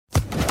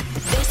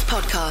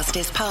podcast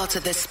is part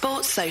of the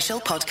Sports Social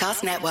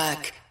Podcast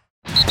Network.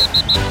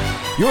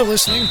 You're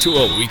listening to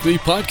a weekly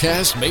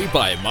podcast made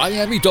by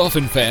Miami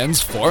Dolphin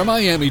fans for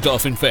Miami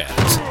Dolphin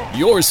fans.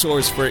 Your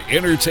source for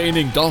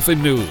entertaining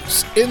Dolphin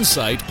news,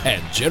 insight,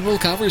 and general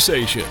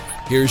conversation.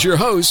 Here's your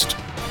host,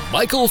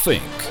 Michael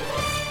Fink.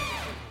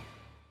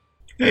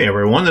 Hey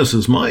everyone, this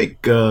is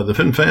Mike. The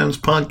Finfans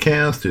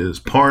podcast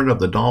is part of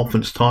the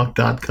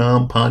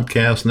DolphinsTalk.com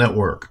podcast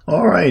network.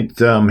 All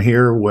right, I'm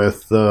here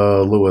with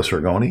Louis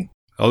Rigoni.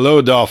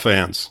 Hello,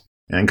 Dolphins.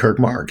 And Kirk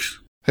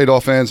Marks. Hey,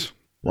 Dolphins.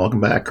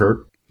 Welcome back,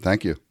 Kirk.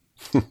 Thank you.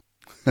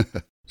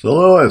 So,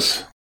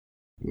 Louis,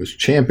 it was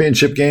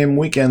championship game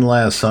weekend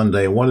last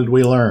Sunday. What did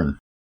we learn?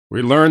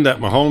 We learned that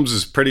Mahomes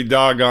is pretty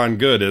doggone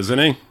good, isn't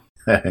he?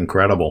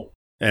 Incredible.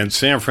 And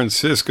San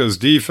Francisco's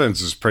defense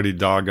is pretty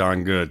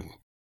doggone good.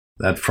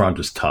 That front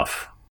is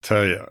tough.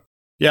 Tell you.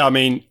 Yeah, I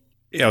mean,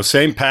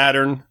 same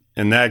pattern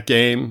in that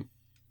game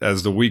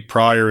as the week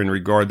prior in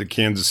regard to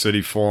Kansas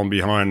City falling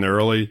behind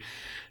early.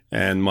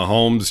 And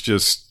Mahomes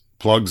just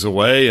plugs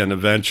away, and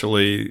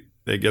eventually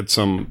they get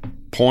some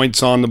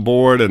points on the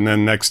board, and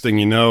then next thing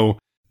you know,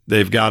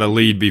 they've got a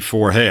lead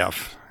before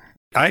half.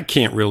 I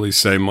can't really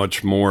say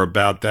much more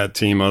about that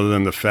team other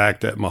than the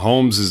fact that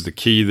Mahomes is the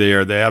key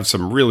there. They have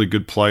some really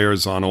good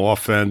players on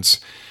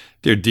offense.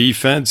 Their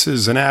defense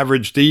is an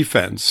average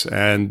defense,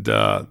 and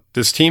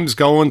this team's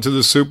going to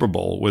the Super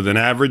Bowl with an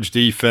average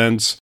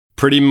defense,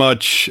 pretty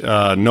much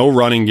no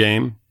running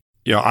game.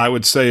 I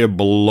would say a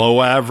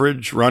below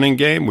average running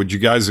game. Would you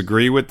guys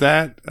agree with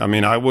that? I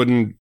mean, I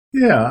wouldn't.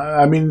 Yeah,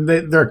 I mean,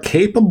 they're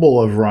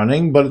capable of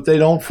running, but they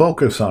don't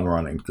focus on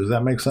running. Does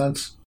that make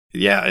sense?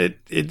 Yeah,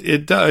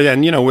 it does.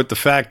 And, with the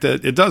fact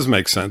that it does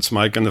make sense,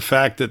 Mike, and the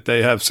fact that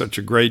they have such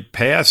a great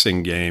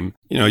passing game,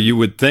 you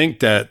would think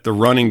that the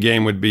running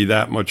game would be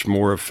that much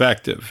more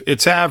effective.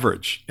 It's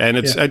average.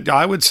 And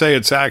I would say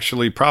it's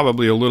actually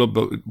probably a little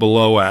bit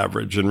below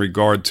average in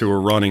regard to a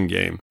running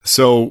game.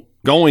 So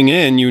going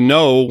in,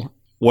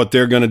 what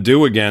they're going to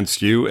do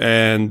against you.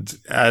 And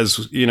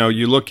as,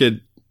 you look at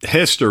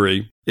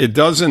history, it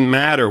doesn't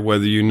matter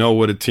whether you know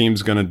what a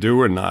team's going to do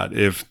or not.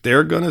 If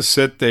they're going to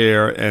sit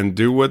there and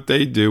do what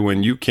they do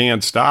and you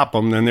can't stop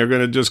them, then they're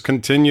going to just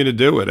continue to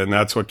do it. And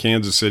that's what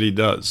Kansas City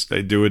does.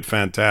 They do it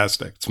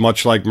fantastic. It's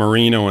much like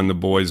Marino and the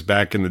boys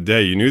back in the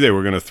day. You knew they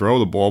were going to throw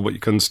the ball, but you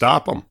couldn't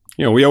stop them.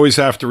 We always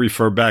have to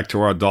refer back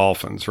to our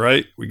Dolphins,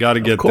 right? We got to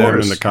get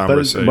them in the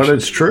conversation. But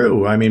it's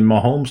true. I mean,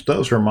 Mahomes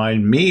does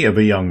remind me of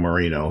a young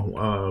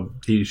Marino.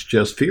 He's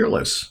just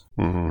fearless.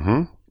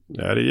 Mm-hmm.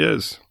 That he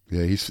is.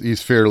 Yeah,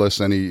 he's fearless,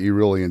 and he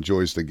really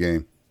enjoys the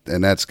game,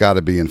 and that's got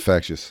to be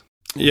infectious.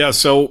 Yeah,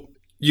 so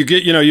you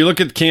look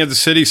at Kansas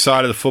City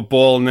side of the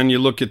football, and then you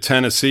look at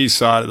Tennessee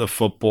side of the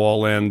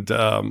football, and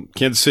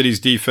Kansas City's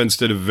defense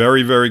did a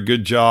very, very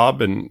good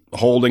job in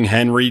holding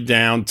Henry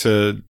down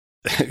to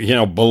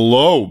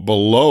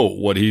below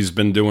what he's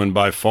been doing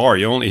by far.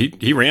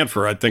 He ran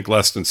for, I think,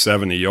 less than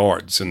 70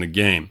 yards in the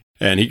game.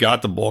 And he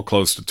got the ball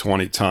close to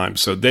 20 times.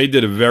 So they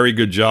did a very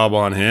good job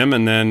on him.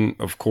 And then,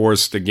 of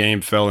course, the game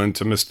fell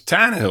into Mr.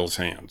 Tannehill's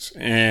hands.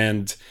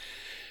 And,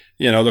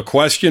 the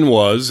question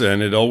was,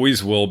 and it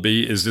always will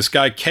be, is this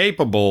guy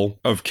capable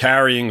of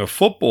carrying a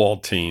football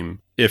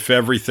team if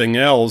everything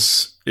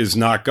else is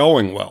not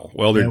going well?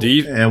 Well, they're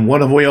deep. And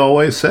what have we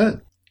always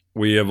said?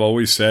 We have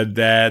always said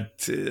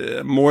that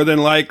more than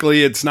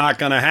likely it's not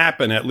going to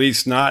happen, at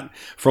least not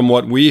from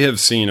what we have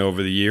seen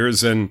over the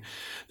years. And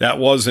that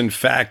was, in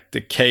fact,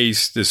 the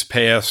case this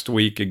past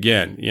week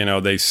again.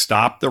 They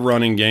stopped the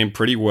running game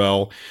pretty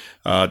well.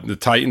 The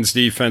Titans'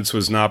 defense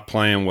was not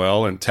playing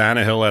well, and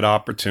Tannehill had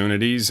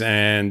opportunities,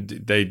 and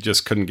they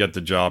just couldn't get the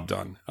job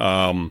done.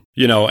 The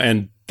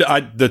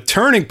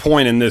turning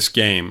point in this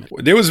game,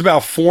 there was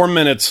about 4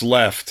 minutes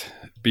left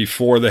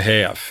before the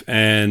half,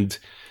 and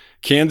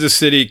Kansas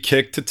City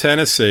kicked to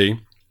Tennessee.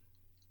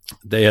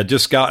 They had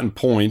just gotten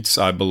points,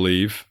 I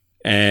believe.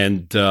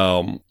 And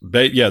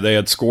they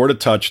had scored a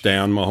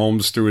touchdown.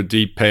 Mahomes threw a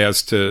deep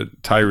pass to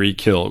Tyreek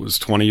Hill. It was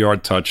a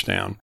 20-yard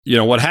touchdown.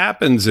 What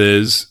happens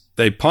is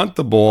they punt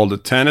the ball to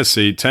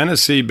Tennessee.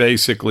 Tennessee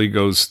basically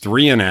goes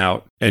 3 and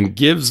out and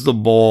gives the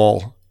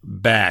ball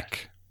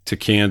back to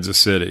Kansas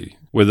City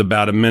with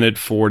about a minute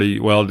 40.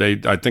 Well,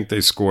 I think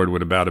they scored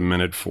with about a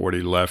minute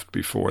 40 left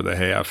before the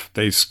half.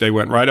 They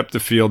went right up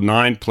the field,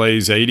 9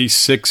 plays,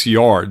 86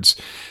 yards,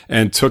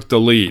 and took the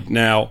lead.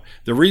 Now,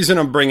 the reason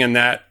I'm bringing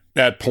that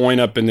point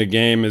up in the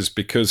game is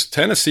because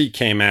Tennessee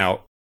came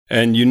out,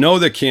 and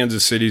that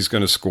Kansas City's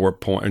going to score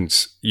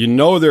points.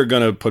 They're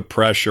going to put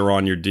pressure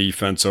on your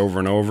defense over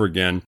and over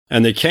again.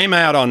 And they came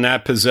out on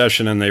that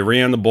possession, and they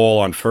ran the ball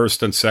on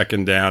first and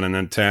second down, and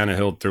then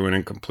Tannehill threw an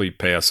incomplete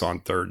pass on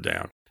third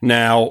down.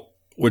 Now,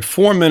 with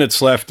 4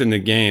 minutes left in the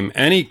game,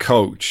 any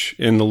coach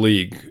in the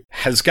league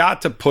has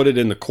got to put it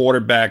in the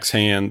quarterback's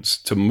hands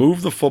to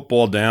move the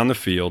football down the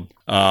field,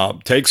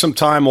 take some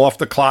time off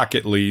the clock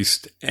at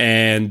least,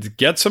 and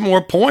get some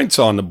more points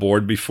on the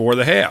board before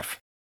the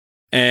half.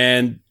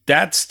 And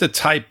that's the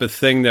type of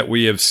thing that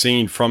we have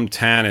seen from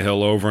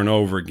Tannehill over and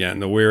over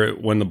again, where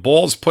when the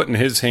ball's put in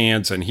his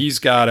hands and he's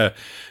got to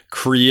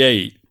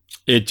create,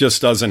 it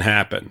just doesn't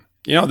happen.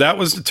 That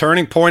was the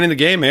turning point in the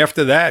game.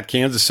 After that,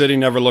 Kansas City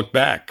never looked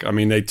back. I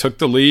mean, they took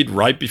the lead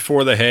right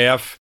before the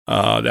half.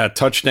 That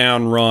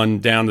touchdown run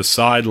down the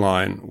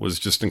sideline was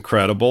just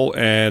incredible.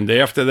 And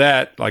after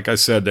that, like I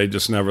said, they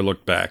just never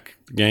looked back.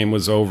 The game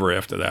was over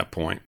after that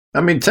point. I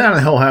mean,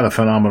 Tannehill had a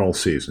phenomenal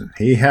season.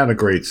 He had a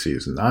great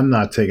season. I'm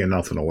not taking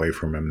nothing away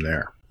from him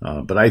there.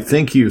 But I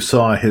think you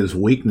saw his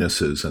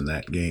weaknesses in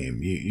that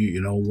game.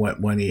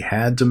 When he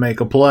had to make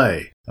a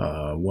play,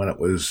 when it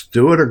was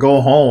do it or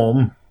go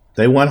home,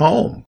 they went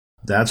home.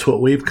 That's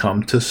what we've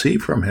come to see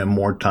from him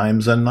more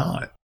times than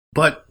not.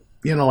 But,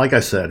 like I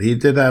said, he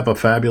did have a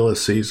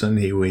fabulous season.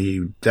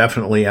 He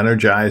definitely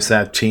energized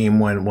that team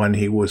when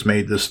he was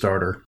made the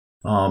starter.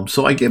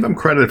 So I give him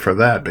credit for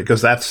that,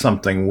 because that's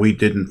something we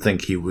didn't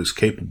think he was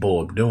capable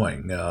of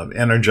doing,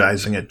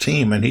 energizing a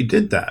team, and he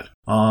did that.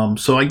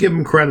 So I give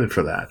him credit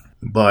for that.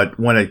 But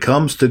when it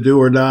comes to do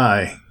or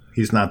die,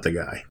 he's not the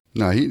guy.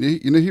 No,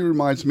 he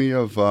reminds me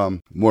of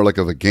more like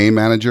of a game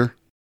manager.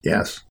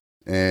 Yes.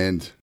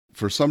 And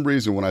for some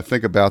reason, when I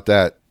think about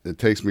that, it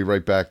takes me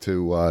right back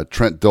to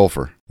Trent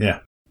Dilfer.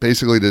 Yeah.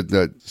 Basically,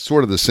 the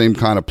sort of the same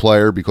kind of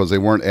player, because they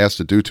weren't asked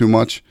to do too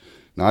much.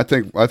 Now, I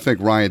think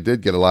Ryan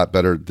did get a lot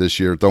better this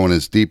year throwing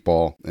his deep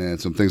ball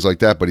and some things like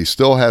that, but he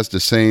still has the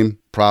same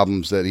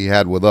problems that he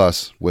had with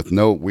us. We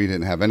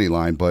didn't have any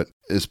line, but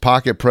his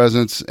pocket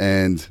presence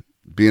and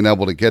being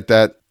able to get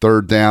that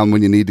third down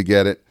when you need to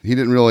get it, he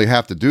didn't really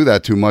have to do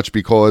that too much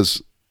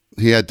because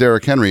he had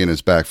Derrick Henry in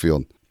his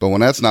backfield. But when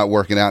that's not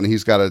working out and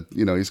he's got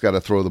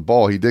to throw the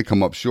ball, he did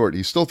come up short.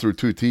 He still threw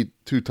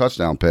two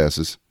touchdown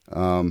passes,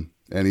 and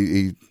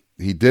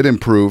he did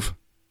improve.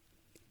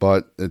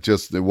 But it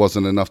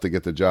wasn't enough to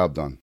get the job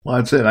done. Well,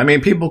 that's it. I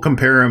mean, people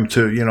compare him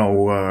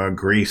to,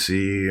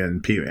 Greasy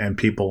and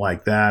people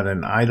like that,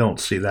 and I don't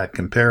see that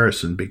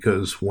comparison,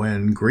 because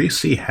when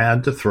Greasy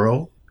had to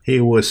throw, he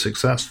was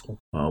successful.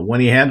 When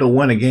he had to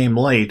win a game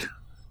late,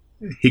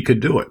 he could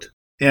do it.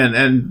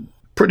 And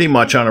pretty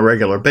much on a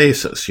regular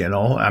basis,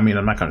 I mean,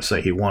 I'm not going to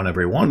say he won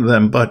every one of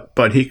them,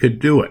 but he could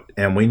do it,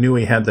 and we knew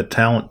he had the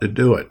talent to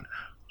do it.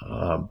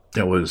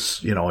 There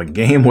was, a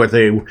game where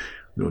they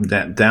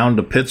down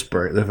to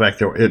Pittsburgh. In fact,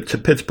 they were to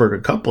Pittsburgh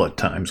a couple of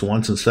times,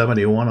 once in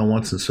 71 and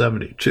once in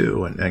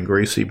 72, and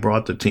Gracie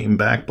brought the team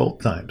back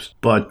both times.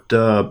 But,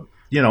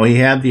 he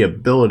had the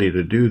ability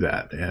to do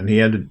that, and he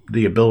had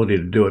the ability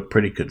to do it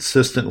pretty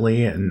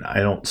consistently, and I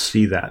don't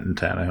see that in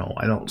Tannehill.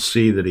 I don't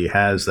see that he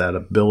has that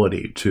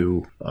ability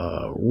to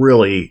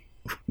really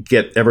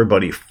get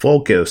everybody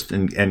focused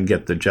and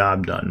get the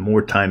job done.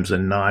 More times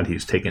than not,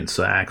 he's taking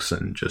sacks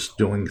and just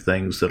doing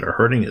things that are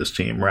hurting his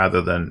team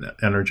rather than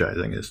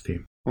energizing his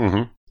team.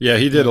 Mm-hmm. Yeah,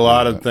 he did a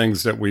lot of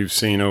things that we've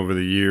seen over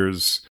the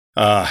years.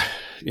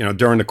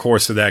 During the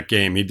course of that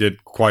game, he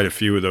did quite a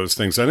few of those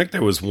things. I think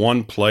there was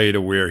one play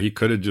to where he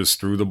could have just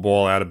threw the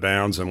ball out of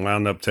bounds and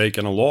wound up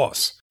taking a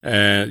loss.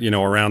 And,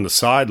 around the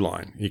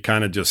sideline, he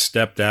kind of just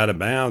stepped out of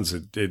bounds.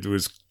 It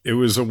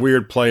was a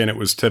weird play, and it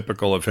was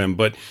typical of him.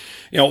 But,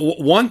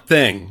 one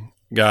thing,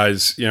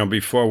 guys,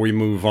 before we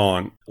move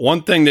on,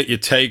 one thing that you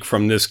take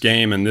from this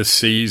game and this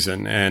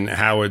season and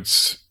how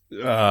it's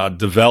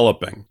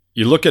developing,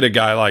 you look at a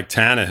guy like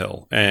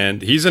Tannehill,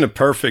 and he's in a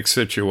perfect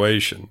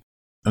situation.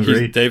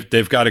 Agreed.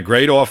 They've got a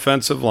great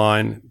offensive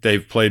line.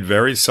 They've played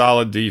very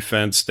solid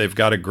defense. They've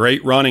got a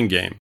great running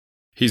game.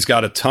 He's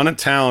got a ton of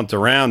talent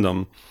around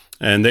him,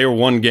 and they were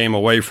one game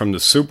away from the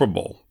Super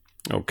Bowl.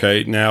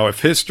 Okay, now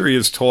if history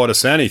has taught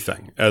us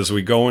anything as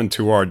we go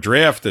into our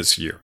draft this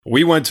year,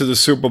 we went to the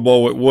Super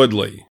Bowl with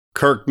Woodley.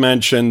 Kirk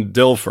mentioned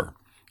Dilfer.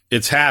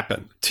 It's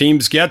happened.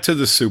 Teams get to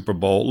the Super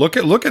Bowl. Look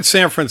at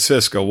San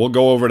Francisco. We'll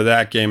go over to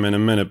that game in a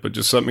minute, but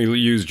just let me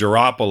use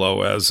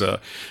Garoppolo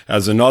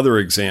as another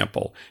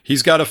example.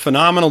 He's got a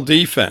phenomenal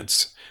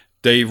defense.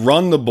 They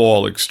run the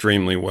ball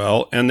extremely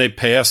well, and they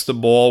pass the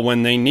ball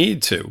when they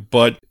need to.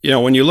 But,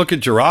 when you look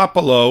at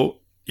Garoppolo,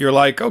 you're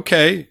like,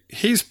 okay,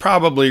 he's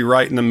probably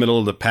right in the middle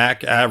of the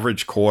pack,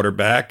 average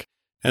quarterback,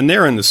 and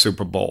they're in the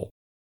Super Bowl.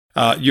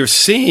 You're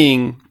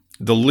seeing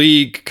the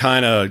league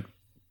kind of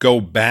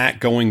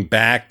going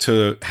back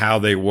to how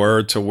they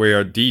were, to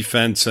where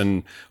defense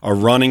and a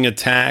running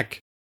attack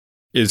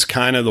is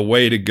kind of the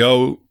way to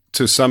go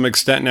to some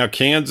extent. Now,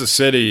 Kansas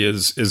City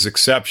is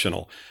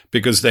exceptional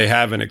because they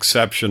have an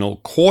exceptional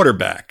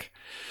quarterback.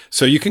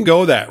 So you can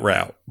go that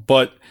route.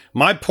 But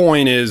my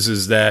point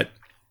is that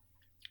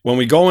when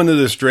we go into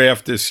this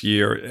draft this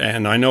year,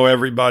 and I know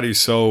everybody's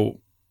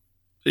so,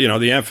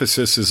 the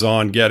emphasis is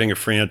on getting a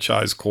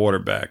franchise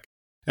quarterback.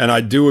 And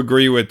I do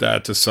agree with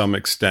that to some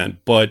extent,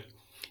 but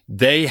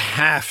they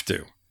have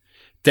to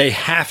they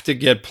have to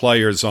get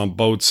players on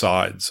both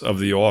sides of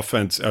the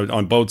offense,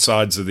 on both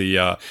sides of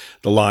the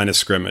line of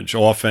scrimmage,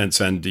 offense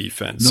and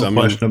defense. No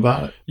question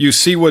about it. You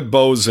see what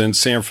Bosa in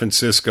San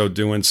Francisco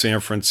do in San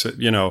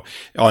Francisco,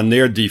 on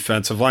their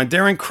defensive line.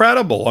 They're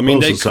incredible. I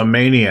mean, Bosa's a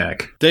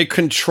maniac. They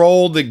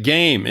control the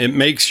game. It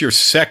makes your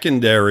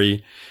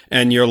secondary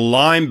and your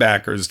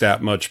linebackers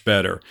that much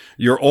better.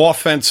 Your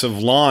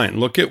offensive line,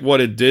 look at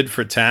what it did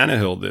for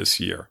Tannehill this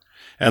year.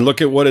 And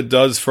look at what it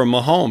does for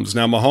Mahomes.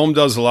 Now, Mahomes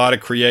does a lot of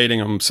creating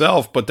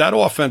himself, but that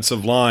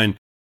offensive line,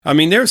 I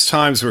mean, there's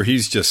times where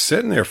he's just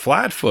sitting there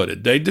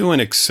flat-footed. They do an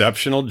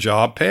exceptional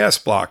job pass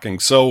blocking.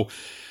 So,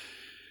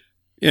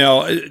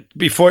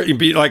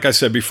 like I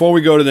said, before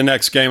we go to the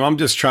next game, I'm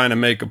just trying to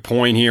make a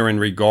point here in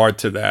regard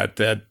to that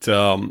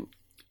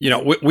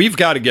we've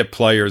got to get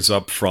players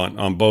up front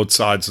on both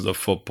sides of the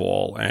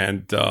football.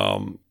 And,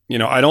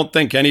 I don't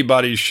think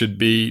anybody should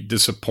be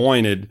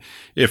disappointed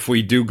if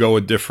we do go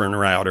a different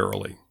route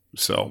early.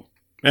 So,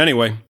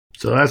 anyway.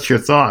 So that's your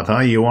thought, huh?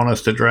 You want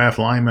us to draft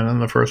linemen in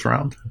the first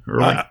round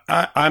early?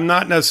 I'm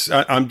not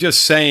necessarily. I'm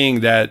just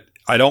saying that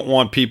I don't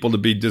want people to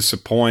be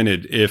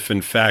disappointed if,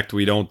 in fact,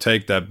 we don't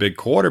take that big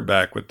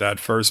quarterback with that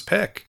first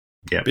pick.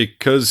 Yeah.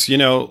 Because,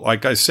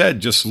 like I said,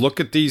 just look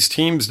at these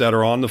teams that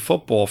are on the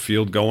football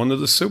field going to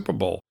the Super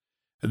Bowl.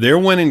 They're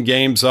winning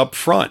games up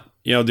front.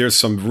 There's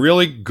some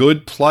really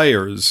good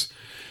players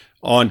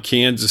on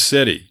Kansas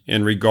City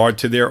in regard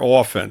to their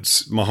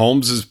offense.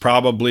 Mahomes is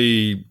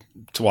probably,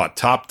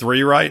 top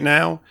 3 right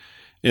now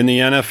in the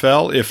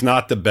NFL, if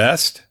not the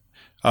best.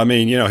 I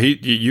mean,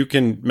 you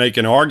can make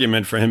an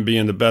argument for him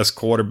being the best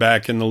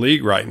quarterback in the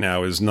league right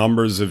now. His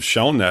numbers have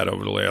shown that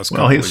over the last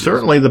couple of years. Well, he's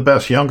certainly the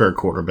best younger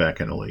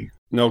quarterback in the league.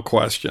 No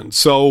question.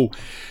 So,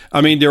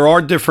 I mean, there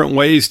are different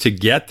ways to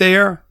get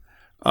there,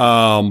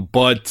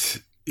 but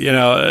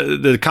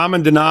the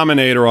common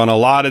denominator on a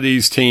lot of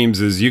these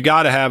teams is you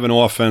got to have an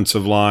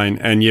offensive line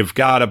and you've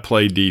got to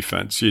play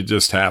defense. You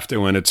just have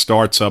to, and it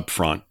starts up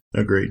front.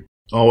 Agreed.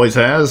 Always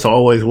has,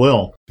 always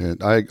will. Yeah,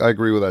 I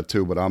agree with that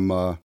too, but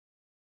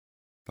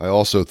I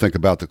also think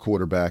about the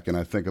quarterback, and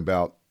I think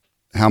about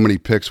how many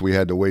picks we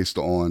had to waste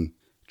on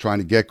trying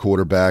to get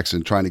quarterbacks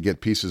and trying to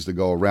get pieces to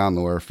go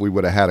around, where if we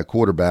would have had a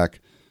quarterback,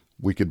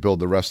 we could build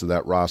the rest of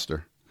that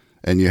roster.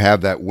 And you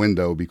have that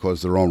window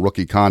because they're on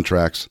rookie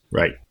contracts.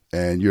 Right.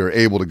 And you're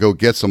able to go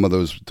get some of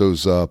those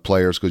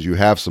players because you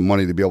have some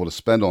money to be able to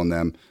spend on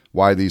them.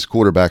 Why these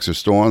quarterbacks are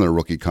still on their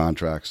rookie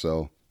contracts.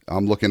 So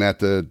I'm looking at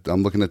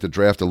the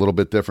draft a little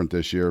bit different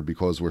this year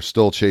because we're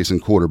still chasing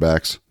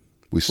quarterbacks.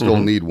 We still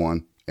need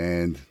one.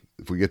 And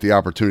if we get the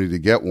opportunity to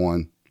get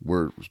one,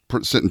 we're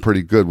sitting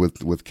pretty good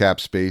with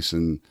cap space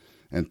and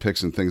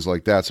picks and things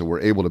like that. So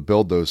we're able to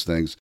build those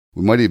things.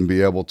 We might even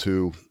be able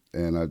to,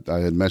 and I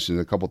had mentioned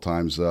it a couple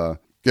times,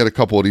 get a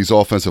couple of these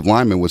offensive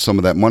linemen with some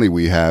of that money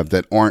we have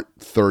that aren't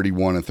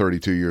 31 and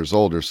 32 years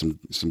old. There's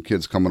some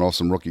kids coming off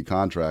some rookie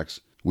contracts.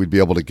 We'd be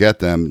able to get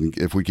them.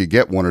 If we could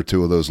get one or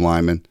two of those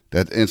linemen,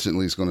 that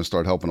instantly is going to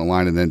start helping the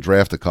line, and then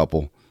draft a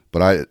couple.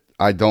 But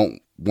I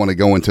don't want to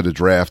go into the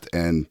draft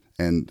and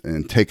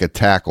take a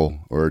tackle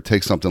or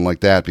take something like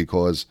that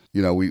because,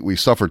 we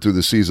suffered through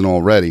the season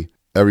already.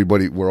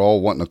 We're all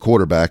wanting a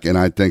quarterback, and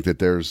I think that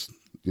there's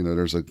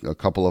a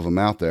couple of them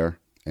out there,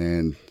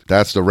 and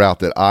that's the route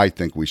that I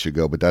think we should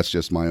go, but that's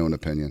just my own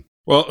opinion.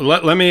 Well,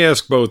 let me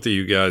ask both of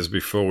you guys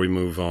before we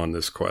move on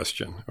this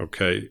question,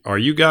 okay? Are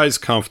you guys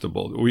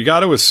comfortable? We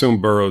got to assume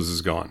Burrows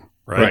is gone,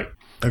 right?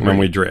 Right. When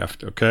we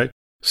draft, okay?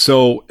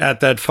 So at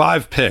that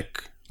 5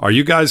 pick, are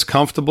you guys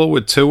comfortable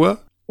with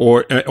Tua?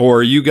 Or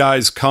are you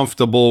guys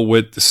comfortable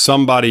with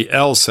somebody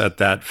else at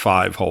that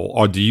 5 hole?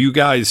 Or do you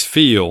guys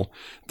feel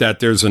that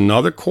there's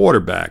another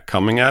quarterback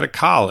coming out of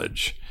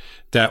college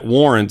that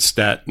warrants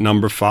that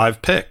number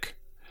 5 pick?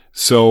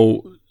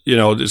 So,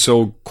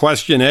 so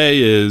question A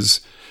is,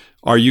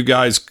 are you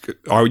guys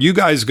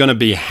going to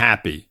be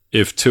happy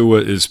if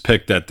Tua is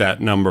picked at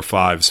that number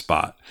 5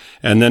 spot?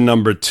 And then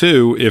number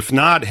 2, if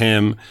not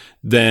him,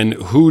 then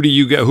who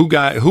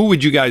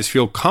would you guys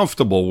feel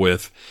comfortable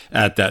with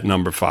at that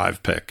number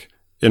 5 pick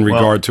in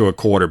regard to a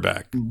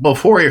quarterback?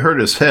 Before he hurt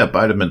his hip,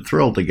 I'd have been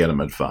thrilled to get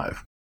him at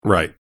 5.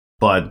 Right.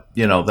 But,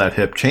 that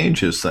hip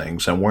changes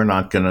things, and we're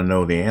not going to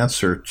know the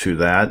answer to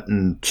that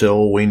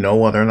until we know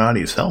whether or not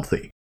he's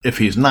healthy. If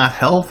he's not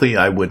healthy,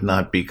 I would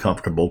not be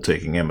comfortable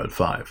taking him at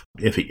 5.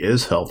 If he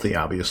is healthy,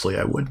 obviously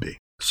I would be.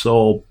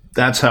 So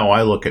that's how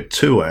I look at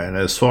Tua. And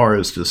as far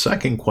as the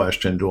second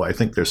question, do I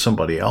think there's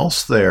somebody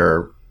else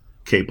there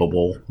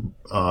capable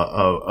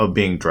of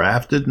being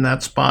drafted in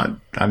that spot?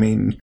 I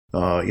mean,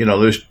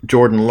 there's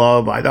Jordan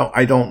Love.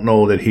 I don't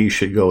know that he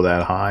should go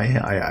that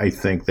high. I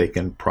think they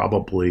can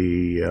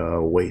probably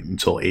wait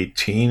until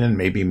 18 and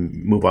maybe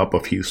move up a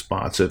few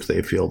spots if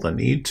they feel the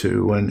need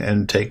to,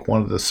 and take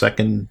one of the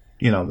second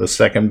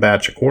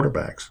batch of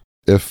quarterbacks.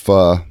 If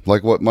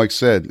like what Mike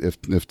said,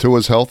 if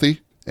Tua's healthy,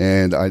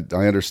 and I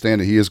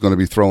understand that he is going to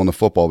be throwing the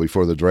football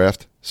before the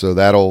draft, so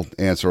that'll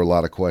answer a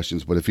lot of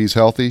questions. But if he's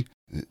healthy,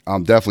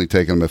 I'm definitely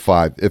taking him at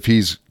 5. If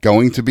he's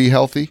going to be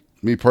healthy,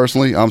 me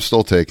personally, I'm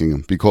still taking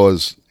him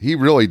because he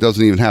really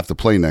doesn't even have to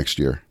play next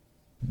year.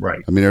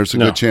 Right. I mean, there's a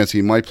good chance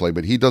he might play,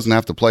 but he doesn't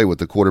have to play with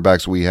the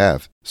quarterbacks we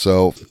have.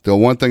 So the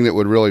one thing that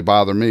would really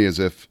bother me is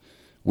if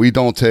we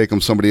don't take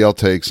him, somebody else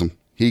takes him,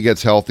 he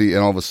gets healthy,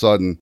 and all of a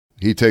sudden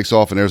he takes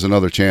off and there's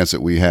another chance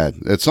that we had.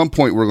 At some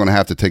point, we're going to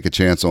have to take a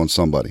chance on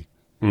somebody.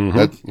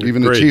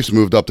 Even the Chiefs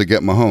moved up to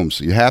get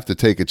Mahomes. You have to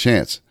take a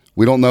chance.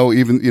 We don't know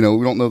we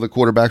don't know the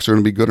quarterbacks are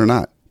going to be good or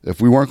not.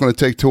 If we weren't going to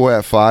take Tua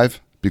at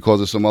 5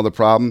 because of some other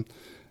problem,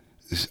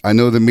 I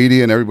know the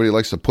media and everybody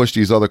likes to push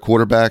these other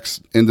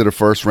quarterbacks into the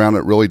first round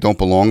that really don't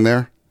belong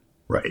there.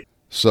 Right.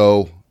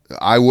 So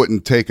I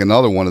wouldn't take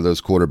another one of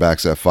those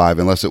quarterbacks at 5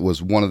 unless it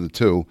was one of the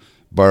two,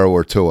 Burrow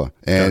or Tua.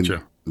 And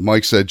Gotcha.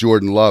 Mike said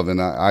Jordan Love,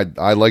 and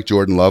I like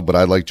Jordan Love, but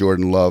I like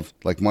Jordan Love,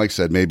 like Mike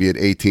said, maybe at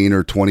 18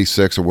 or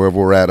 26 or wherever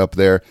we're at up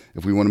there.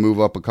 If we want to move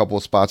up a couple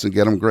of spots and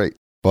get him, great.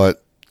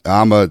 But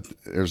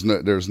there's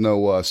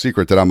no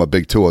secret that I'm a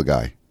big Tua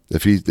guy.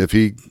 If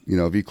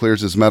he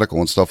clears his medical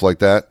and stuff like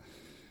that,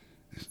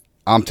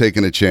 I'm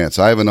taking a chance.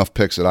 I have enough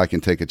picks that I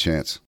can take a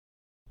chance.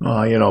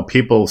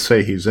 People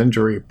say he's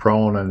injury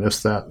prone and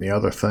this, that, and the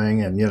other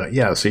thing. And,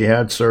 yes, he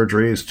had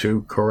surgeries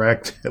to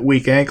correct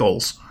weak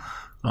ankles.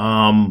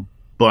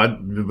 But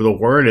the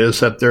word is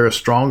that they're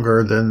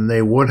stronger than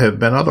they would have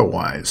been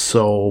otherwise.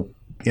 So,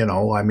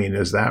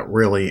 is that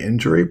really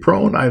injury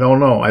prone? I don't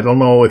know. I don't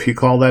know if you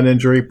call that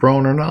injury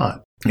prone or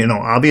not.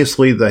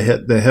 Obviously the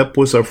hip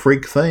was a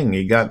freak thing.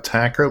 He got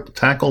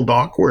tackled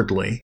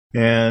awkwardly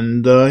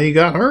and he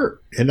got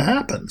hurt. It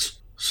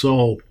happens.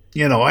 So,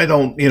 I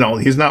don't,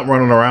 he's not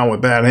running around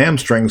with bad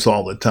hamstrings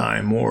all the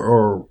time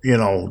or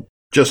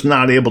just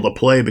not able to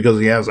play because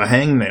he has a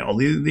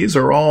hangnail. These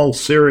are all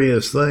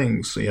serious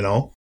things,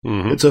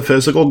 It's a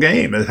physical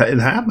game. It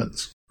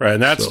happens. Right,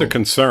 and that's the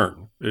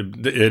concern.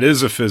 It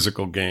is a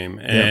physical game,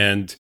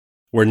 and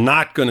we're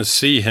not going to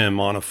see him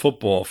on a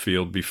football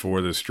field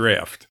before this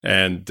draft.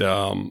 And,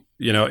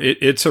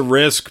 it's a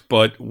risk,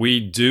 but we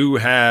do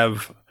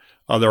have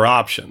other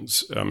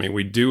options. I mean,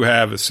 we do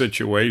have a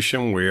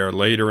situation where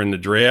later in the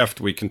draft,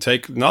 we can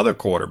take another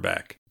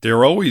quarterback.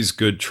 They're always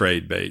good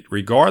trade bait,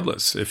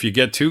 regardless. If you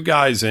get two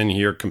guys in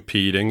here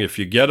competing, if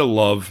you get a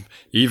Love,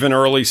 even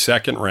early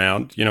second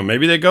round,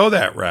 maybe they go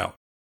that route.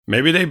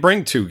 Maybe they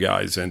bring two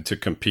guys in to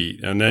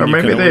compete, and then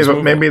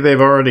maybe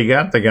they've already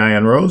got the guy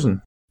in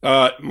Rosen.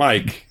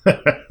 Mike.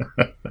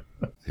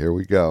 Here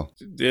we go.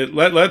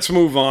 Let's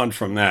move on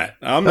from that.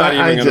 I'm not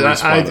even going to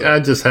respond. I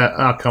just had.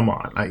 Oh, come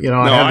on. I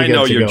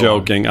know you're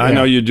joking. I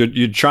know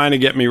you're trying to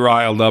get me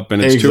riled up,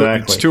 and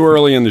it's too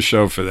early in the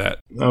show for that.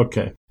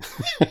 Okay.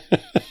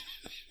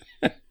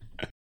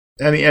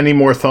 Any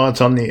more thoughts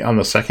on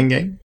the second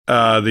game?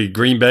 The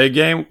Green Bay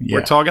game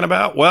we're talking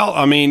about? Well,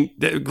 I mean,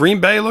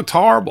 Green Bay looked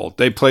horrible.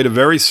 They played a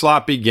very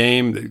sloppy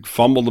game. They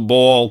fumbled the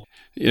ball,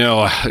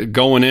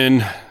 going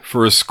in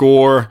for a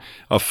score,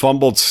 a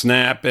fumbled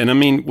snap. And I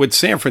mean, with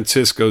San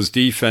Francisco's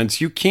defense,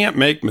 you can't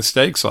make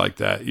mistakes like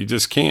that. You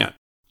just can't.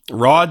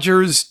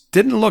 Rodgers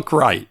didn't look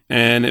right.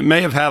 And it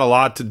may have had a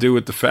lot to do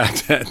with the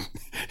fact that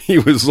he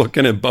was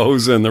looking at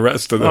Bosa and the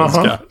rest of those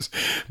guys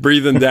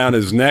breathing down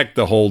his neck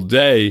the whole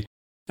day.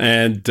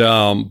 And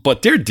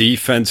but their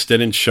defense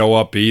didn't show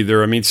up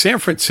either. I mean, San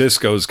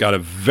Francisco's got a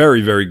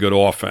very, very good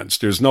offense.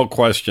 There's no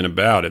question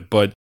about it.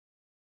 But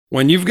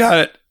when you've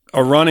got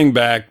a running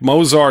back,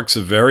 Mozart's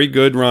a very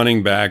good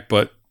running back,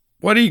 but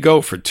what do you go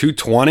for,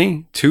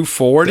 220,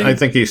 240? I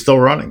think he's still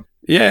running.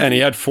 Yeah, and he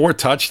had 4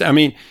 touchdowns. I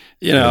mean,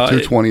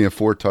 220 and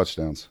 4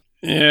 touchdowns.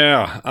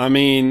 Yeah, I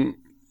mean,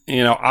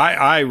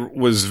 I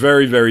was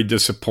very, very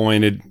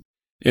disappointed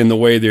in the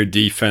way their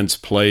defense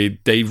played.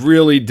 They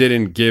really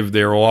didn't give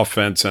their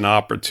offense an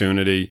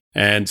opportunity,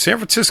 and San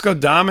Francisco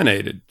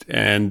dominated.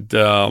 And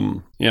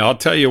I'll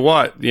tell you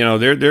what,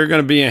 they're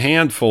going to be a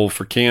handful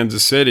for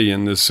Kansas City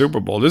in this Super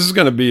Bowl. This is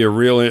going to be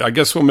I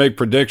guess we'll make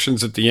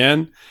predictions at the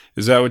end.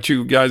 Is that what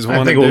you guys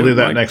want to do? I think we'll do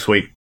that next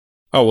week.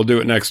 Oh, we'll do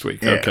it next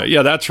week. Yeah. Okay.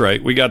 Yeah, that's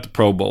right. We got the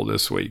Pro Bowl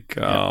this week.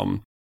 Yeah.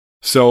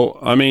 So,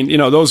 I mean,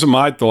 those are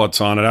my thoughts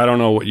on it. I don't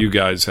know what you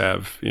guys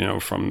have,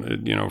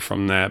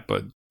 from that,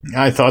 but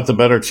I thought the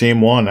better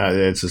team won.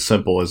 It's as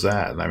simple as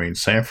that. I mean,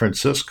 San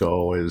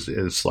Francisco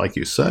is like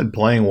you said,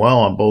 playing well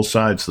on both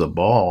sides of the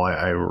ball.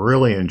 I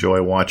really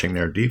enjoy watching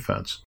their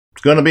defense.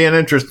 It's going to be an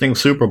interesting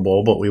Super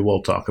Bowl, but we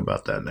will talk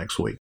about that next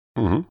week.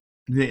 Mm-hmm.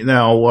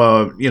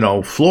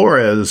 Now,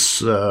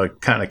 Flores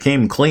kind of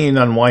came clean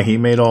on why he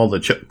made all the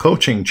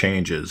coaching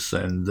changes,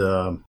 and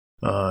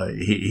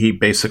he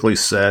basically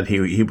said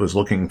he was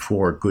looking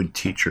for good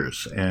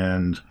teachers.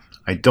 And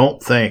I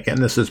don't think, and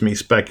this is me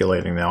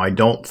speculating now, I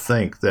don't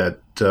think that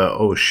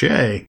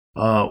O'Shea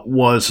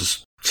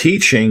was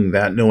teaching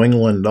that New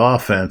England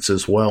offense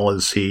as well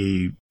as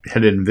he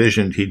had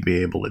envisioned he'd be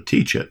able to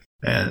teach it.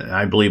 And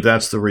I believe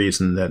that's the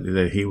reason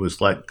that he was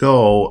let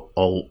go,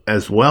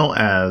 as well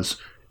as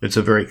It's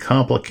a very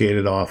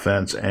complicated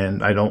offense,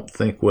 and I don't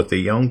think with the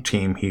young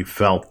team he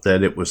felt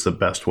that it was the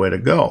best way to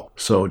go.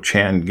 So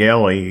Chan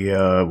Gailey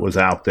was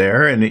out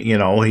there, and he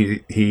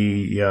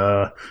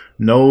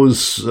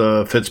knows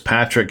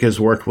Fitzpatrick has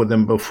worked with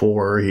him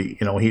before.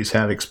 He's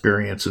had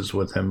experiences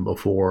with him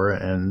before,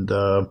 and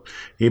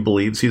he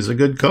believes he's a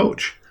good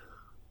coach.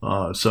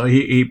 So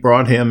he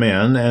brought him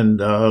in,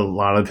 and a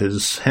lot of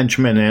his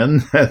henchmen in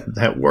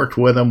that worked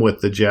with him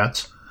with the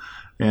Jets.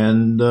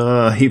 And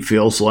he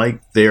feels like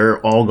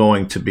they're all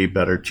going to be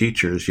better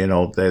teachers.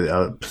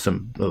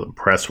 The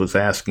press was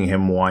asking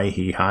him why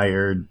he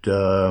hired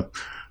the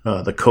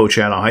coach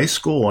out of high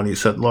school. And he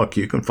said, look,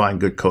 you can find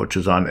good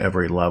coaches on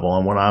every level.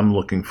 And what I'm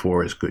looking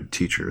for is good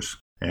teachers.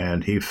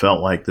 And he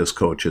felt like this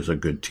coach is a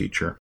good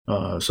teacher.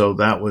 So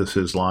that was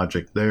his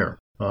logic there.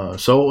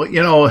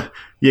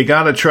 You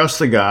got to trust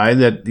the guy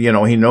that,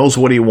 he knows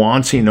what he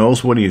wants. He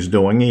knows what he's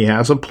doing. He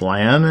has a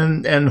plan,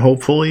 and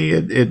hopefully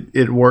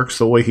it works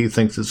the way he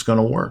thinks it's going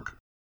to work.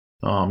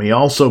 He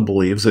also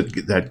believes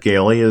that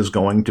Gailey is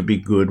going to be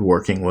good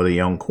working with a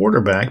young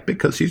quarterback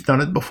because he's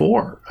done it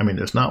before. I mean,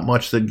 there's not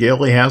much that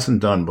Gailey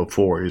hasn't done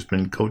before. He's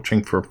been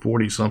coaching for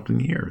 40-something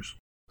years.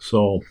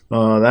 So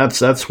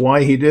that's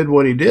why he did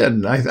what he did.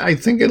 And I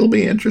think it'll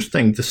be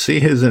interesting to see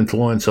his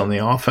influence on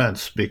the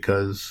offense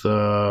because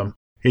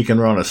he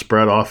can run a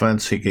spread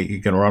offense. He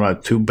can run a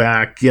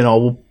two-back,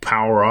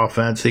 power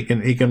offense. He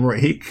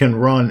can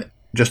run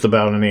just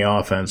about any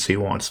offense he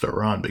wants to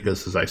run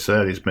because, as I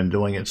said, he's been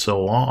doing it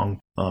so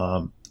long.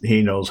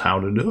 He knows how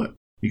to do it.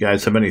 You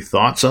guys have any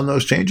thoughts on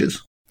those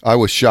changes? I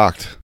was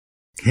shocked.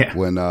 Yeah.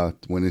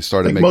 When he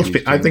started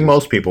making. I think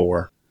most people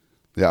were.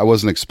 Yeah, I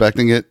wasn't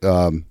expecting it.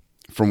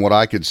 From what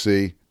I could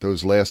see,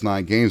 those last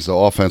 9 games, the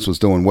offense was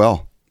doing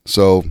well.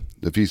 So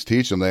if he's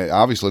teaching them,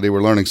 they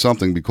were learning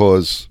something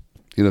because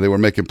they were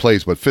making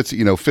plays. But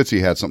Fitzy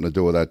had something to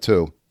do with that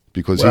too.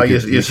 Because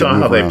you saw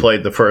how they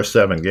played the first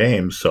 7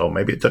 games, so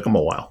maybe it took them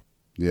a while.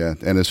 Yeah,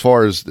 and as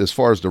far as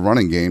the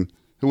running game,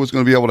 who was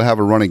going to be able to have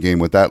a running game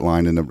with that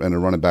line and the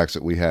running backs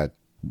that we had?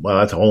 Well,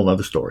 that's a whole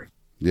other story.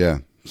 Yeah.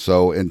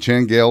 So, and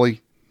Chan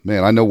Gailey,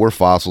 man, I know we're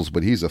fossils,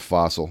 but he's a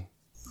fossil.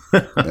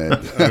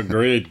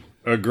 Agreed.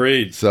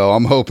 So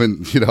I'm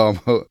hoping,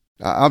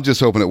 I'm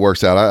just hoping it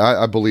works out.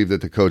 I believe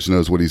that the coach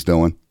knows what he's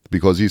doing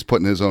because he's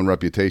putting his own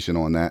reputation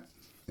on that,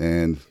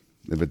 and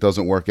if it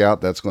doesn't work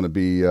out, that's going to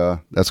be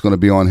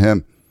on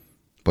him.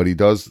 But he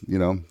does,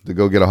 to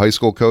go get a high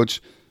school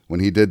coach.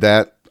 When he did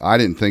that, I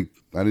didn't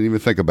even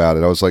think about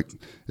it. I was like,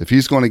 if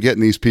he's going to get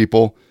in these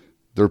people,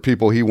 there are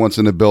people he wants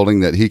in the building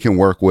that he can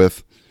work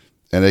with,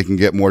 and they can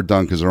get more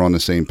done because they're on the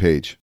same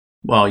page.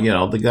 Well,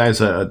 the guy's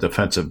a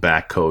defensive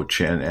back coach,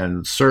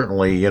 and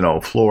certainly,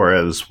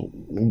 Flores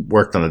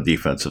worked on the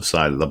defensive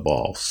side of the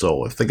ball.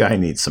 So if the guy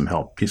needs some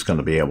help, he's going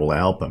to be able to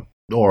help him.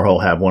 Or he'll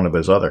have one of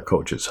his other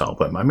coaches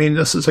help him. I mean,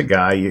 this is a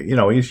guy,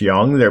 he's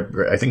young.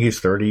 I think he's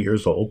 30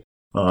 years old.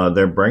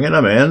 They're bringing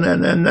him in,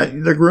 and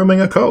they're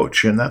grooming a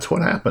coach, and that's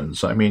what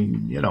happens. I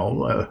mean,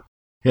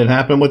 it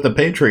happened with the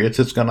Patriots.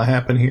 It's going to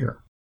happen here.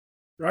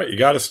 Right. You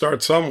got to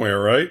start somewhere,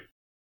 right?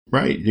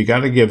 Right. You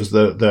got to give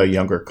the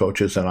younger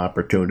coaches an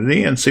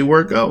opportunity and see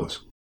where it goes.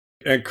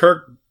 And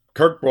Kirk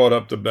brought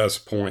up the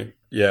best point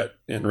yet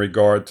in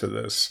regard to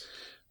this.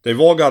 They've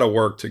all got to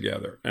work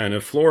together. And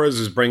if Flores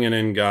is bringing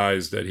in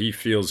guys that he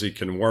feels he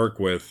can work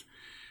with,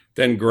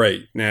 then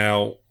great.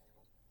 Now,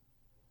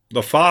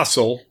 the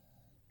fossil,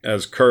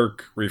 as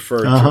Kirk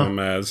referred to him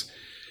as,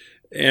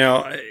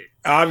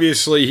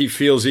 obviously he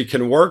feels he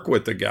can work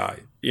with the guy.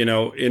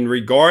 In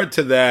regard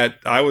to that,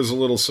 I was a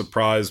little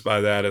surprised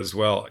by that as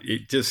well.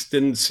 It just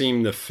didn't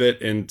seem to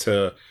fit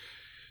into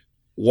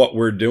what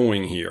we're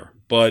doing here.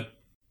 But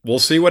we'll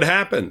see what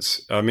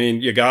happens. I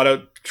mean, you got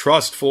to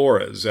trust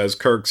Flores, as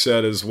Kirk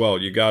said as well.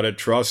 You got to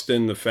trust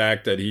in the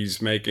fact that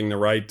he's making the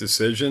right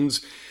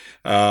decisions.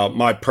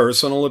 My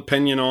personal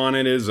opinion on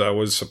it is I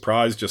was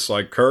surprised just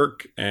like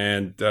Kirk,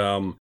 and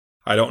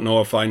I don't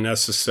know if I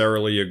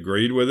necessarily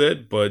agreed with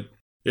it, but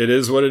it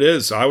is what it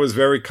is. I was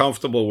very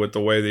comfortable with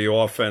the way the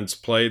offense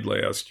played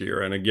last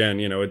year. And again,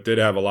 it did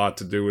have a lot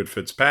to do with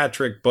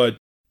Fitzpatrick, but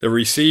the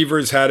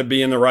receivers had to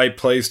be in the right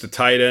place. The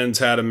tight ends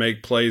had to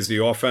make plays.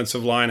 The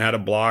offensive line had to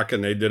block,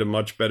 and they did a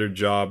much better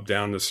job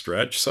down the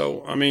stretch.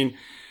 So, I mean,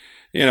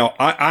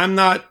 I'm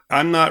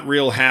not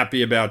real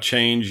happy about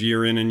change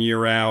year in and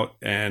year out.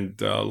 And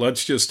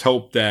let's just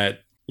hope that,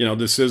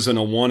 this isn't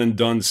a one and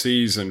done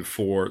season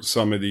for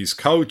some of these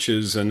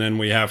coaches, and then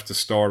we have to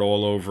start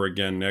all over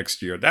again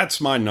next year.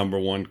 That's my number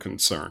one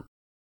concern,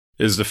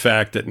 is the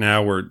fact that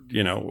now we're.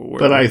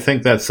 But I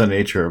think that's the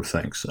nature of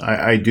things.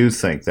 I do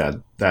think that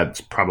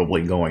that's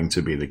probably going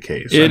to be the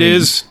case. It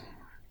is.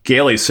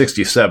 Gailey's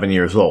 67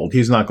 years old.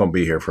 He's not going to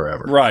be here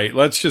forever. Right.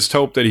 Let's just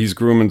hope that he's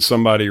grooming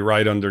somebody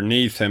right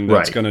underneath him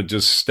that's going to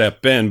just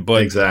step in.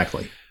 But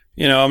exactly.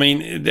 I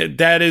mean,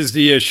 that is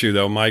the issue,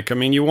 though, Mike. I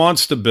mean, you want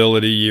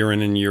stability year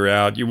in and year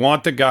out. You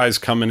want the guys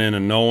coming in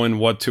and knowing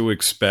what to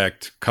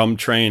expect come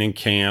training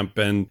camp.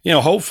 And,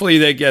 hopefully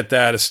they get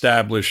that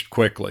established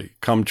quickly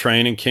come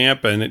training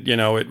camp. And,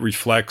 it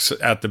reflects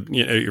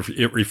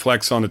it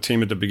reflects on the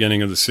team at the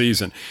beginning of the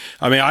season.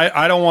 I mean,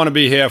 I don't want to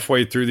be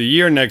halfway through the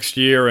year next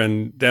year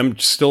and them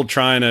still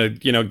trying to,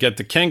 get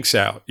the kinks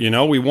out.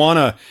 We want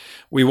to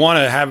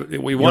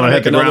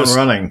make the ground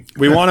running.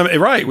 We want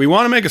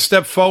to make a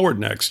step forward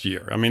next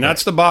year. I mean,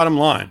 that's the bottom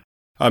line.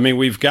 I mean,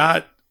 we've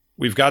got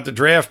the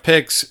draft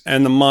picks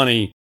and the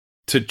money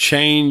to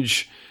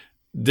change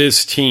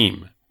this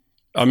team.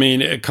 I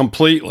mean,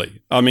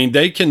 completely. I mean,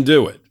 they can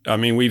do it. I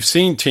mean, we've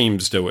seen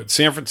teams do it.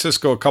 San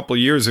Francisco a couple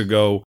of years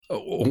ago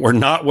were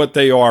not what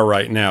they are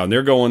right now.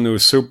 They're going to a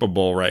Super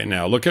Bowl right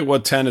now. Look at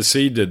what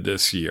Tennessee did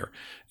this year.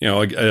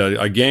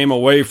 A game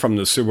away from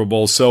the Super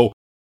Bowl. So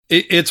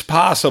it's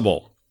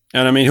possible.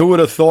 And I mean, who would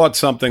have thought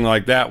something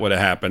like that would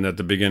have happened at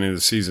the beginning of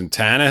the season?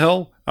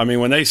 Tannehill? I mean,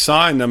 when they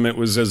signed them, it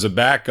was as a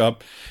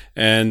backup,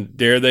 and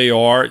there they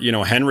are.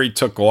 Henry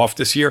took off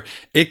this year.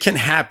 It can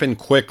happen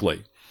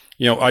quickly.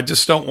 I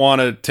just don't want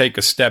to take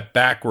a step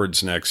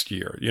backwards next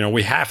year.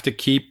 We have to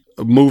keep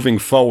moving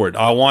forward.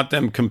 I want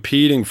them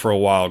competing for a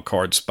wild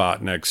card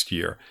spot next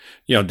year,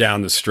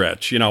 down the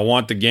stretch. I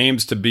want the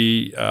games to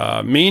be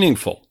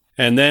meaningful.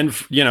 And then,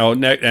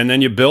 and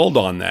then you build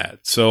on that.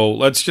 So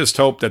let's just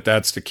hope that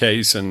that's the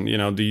case. And,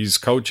 these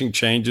coaching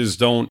changes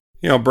don't,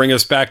 bring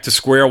us back to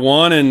square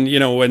one. And,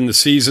 when the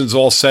season's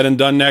all said and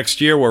done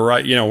next year, we're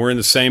right. We're in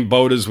the same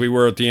boat as we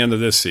were at the end of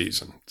this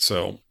season.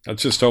 So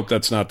let's just hope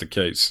that's not the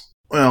case.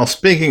 Well,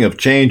 speaking of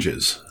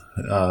changes,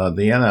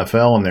 the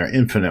NFL in their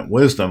infinite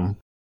wisdom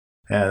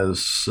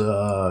has,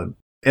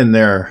 in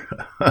their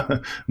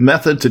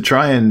method to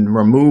try and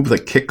remove the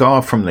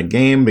kickoff from the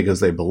game because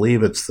they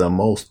believe it's the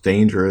most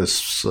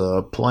dangerous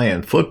play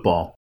in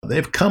football,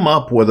 they've come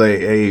up with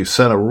a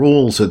set of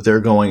rules that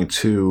they're going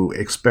to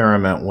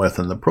experiment with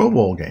in the Pro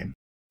Bowl game.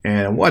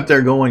 And what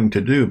they're going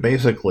to do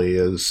basically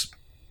is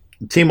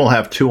the team will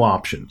have two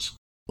options.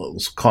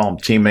 Let's call them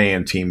Team A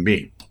and Team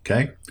B,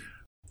 okay?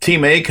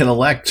 Team A can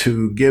elect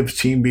to give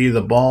Team B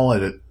the ball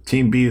at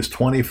Team B's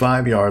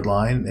 25-yard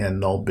line,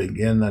 and they'll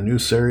begin a new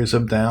series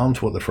of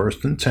downs with a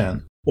 1st and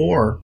 10.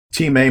 Or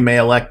Team A may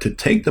elect to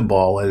take the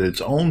ball at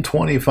its own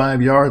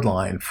 25-yard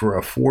line for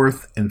a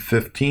 4th and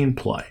 15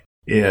 play.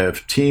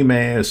 If Team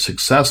A is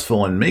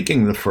successful in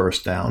making the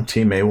first down,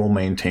 Team A will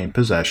maintain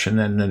possession,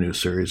 and the new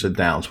series of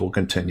downs will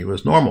continue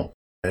as normal.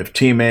 If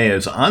Team A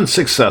is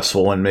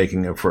unsuccessful in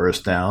making a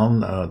first down,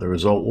 the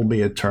result will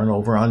be a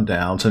turnover on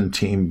downs, and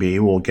Team B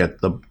will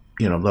get the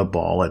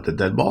ball at the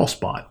dead ball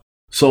spot.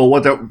 So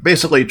what they're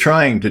basically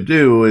trying to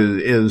do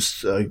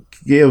is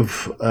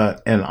give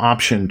an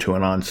option to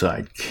an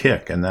onside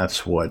kick, and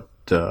that's what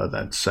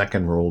that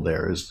second rule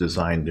there is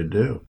designed to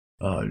do.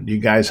 Do you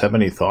guys have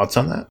any thoughts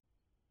on that?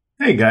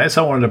 Hey guys,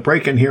 I wanted to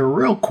break in here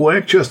real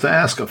quick just to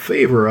ask a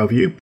favor of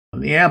you. On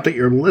the app that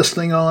you're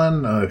listening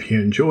on, if you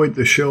enjoyed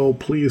the show,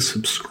 please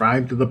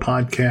subscribe to the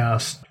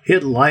podcast.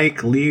 Hit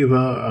like, leave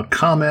a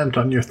comment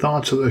on your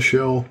thoughts of the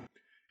show.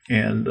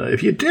 And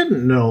if you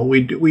didn't know,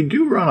 we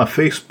do run a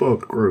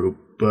Facebook group.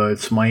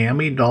 It's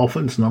Miami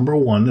Dolphins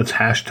 #1. That's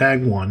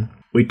 #1.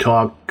 We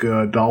talk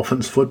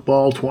Dolphins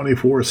football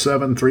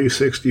 24/7,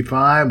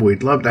 365.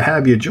 We'd love to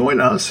have you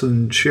join us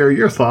and share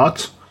your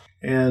thoughts.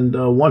 And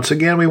once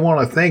again, we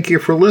want to thank you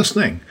for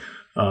listening.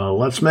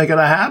 Let's make it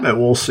a habit.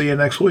 We'll see you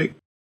next week.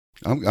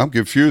 I'm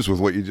confused with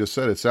what you just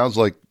said. It sounds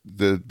like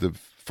the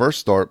first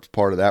start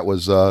part of that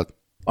was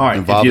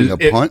involving a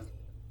punt.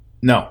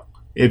 No.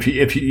 If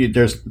you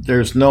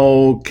there's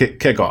no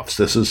kickoffs.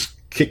 This is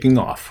kicking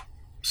off.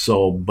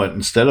 So, but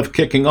instead of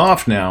kicking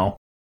off now,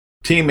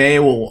 Team A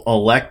will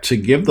elect to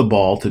give the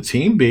ball to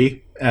Team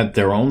B at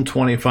their own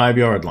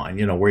 25-yard line,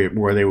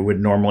 where they would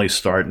normally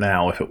start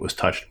now if it was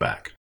touched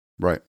back.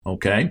 Right.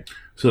 Okay?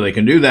 So they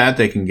can do that.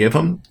 They can give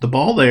them the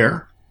ball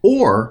there,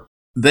 or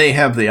they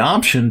have the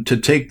option to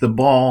take the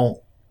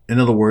ball, in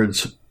other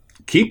words,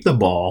 keep the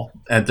ball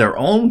at their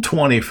own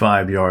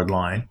 25-yard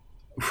line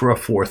for a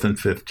 4th and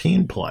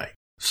 15 play.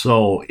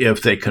 So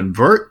if they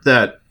convert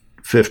that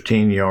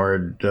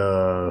 15-yard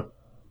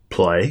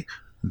play,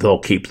 they'll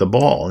keep the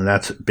ball, and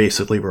that's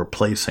basically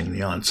replacing the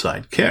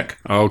onside kick.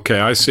 Okay,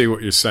 I see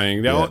what you're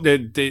saying. Yeah.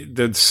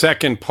 The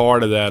second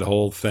part of that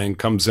whole thing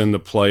comes into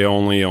play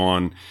only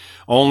on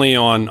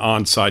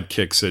onside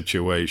kick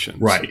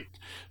situations. Right.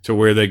 To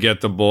where they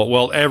get the ball.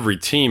 Well, every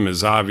team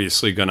is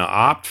obviously going to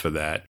opt for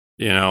that.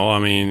 You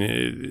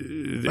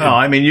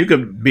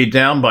could be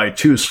down by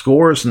 2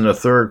 scores in the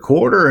third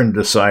quarter and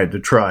decide to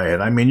try it.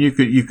 I mean, you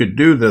could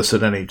do this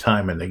at any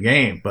time in the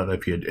game, but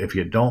if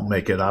you don't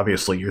make it,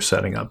 obviously you're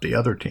setting up the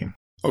other team.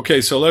 Okay,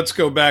 so let's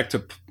go back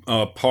to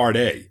part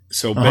A.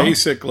 So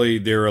basically,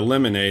 they're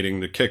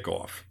eliminating the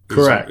kickoff.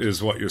 Correct.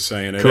 Is what you're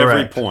saying at Correct.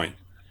 every point.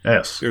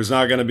 Yes. There's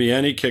not going to be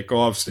any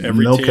kickoffs.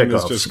 Every No team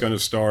kickoffs. is just going to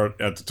start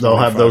at the 25-yard.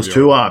 They'll have those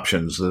two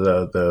options.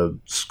 The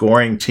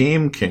scoring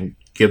team can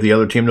give the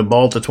other team the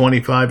ball at the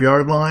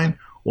 25-yard line,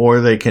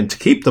 or they can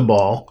keep the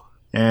ball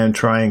and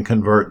try and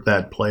convert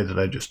that play that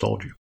I just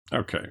told you.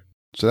 Okay.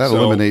 So that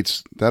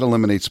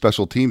eliminates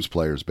special teams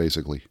players,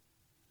 basically.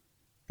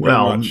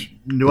 Well, I I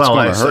You're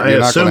not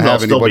assume going to they'll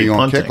have still anybody be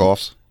on punting.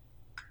 kickoffs.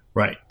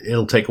 Right.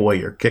 It'll take away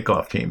your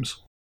kickoff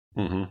teams.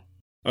 Mm-hmm.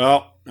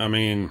 Well, I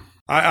mean,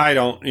 I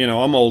don't,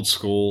 I'm old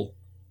school.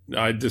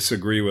 I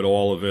disagree with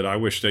all of it. I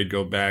wish they'd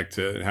go back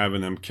to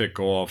having them kick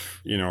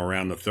off,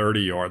 around the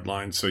 30-yard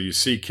line. So you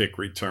see kick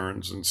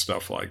returns and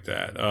stuff like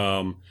that.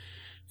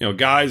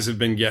 Guys have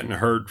been getting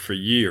hurt for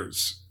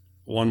years,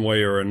 one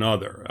way or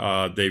another.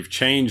 They've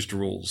changed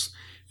rules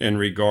in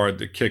regard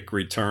to kick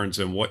returns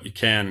and what you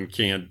can and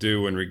can't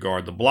do in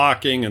regard to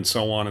blocking and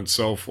so on and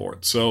so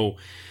forth. So,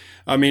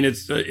 I mean,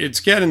 it's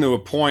getting to a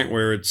point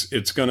where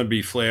it's going to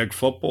be flag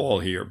football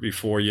here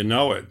before you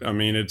know it. I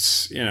mean,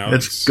 it's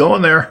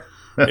going there.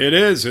 It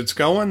is. It's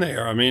going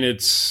there. I mean,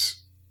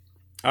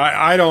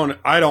 I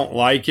don't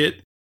like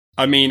it.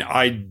 I mean,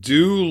 I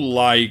do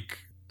like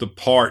the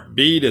part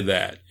B to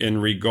that in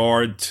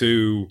regard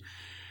to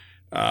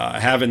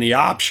having the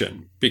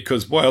option,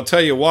 because boy, I'll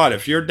tell you what,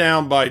 if you're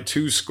down by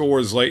 2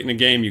 scores late in the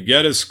game, you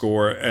get a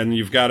score and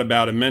you've got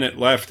about a minute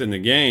left in the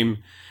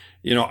game,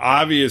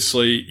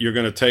 obviously you're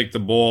going to take the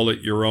ball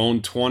at your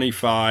own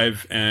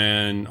 25,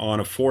 and on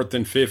a 4th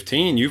and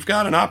 15, you've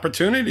got an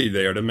opportunity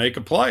there to make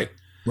a play.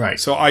 Right.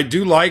 So I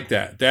do like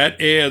that. That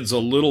adds a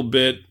little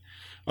bit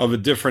of a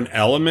different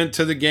element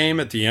to the game.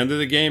 At the end of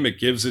the game, it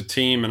gives a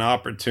team an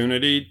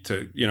opportunity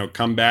to,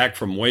 come back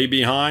from way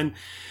behind.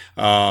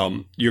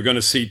 You're going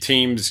to see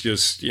teams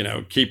just,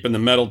 keeping the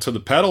metal to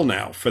the pedal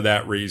now for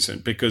that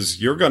reason,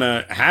 because you're going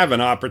to have an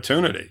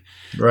opportunity.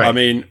 Right. I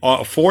mean,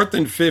 4th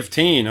and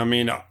 15, I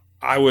mean,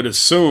 I would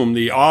assume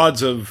the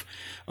odds of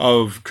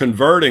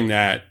converting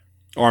that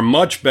are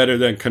much better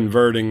than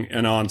converting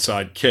an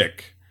onside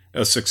kick.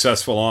 A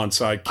successful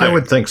onside kick. I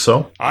would think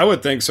so. I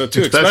would think so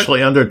too,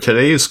 especially under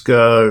today's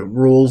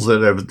rules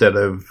that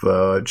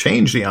have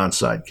changed the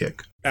onside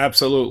kick.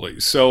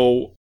 Absolutely.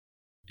 So,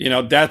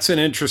 that's an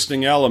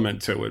interesting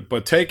element to it.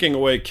 But taking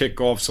away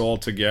kickoffs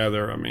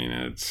altogether, I mean,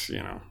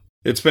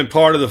 it's been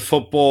part of the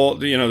football,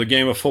 the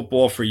game of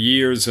football for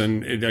years,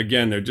 and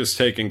again, they're just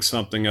taking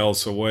something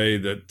else away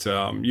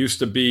that used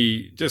to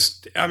be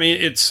just. I mean,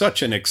 it's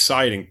such an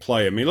exciting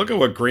play. I mean, look at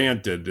what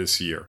Grant did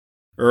this year.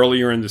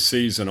 Earlier in the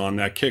season on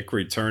that kick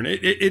return,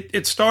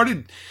 it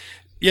started,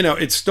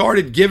 it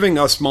started giving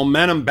us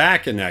momentum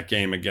back in that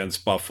game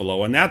against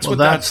Buffalo, and that's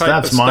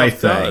my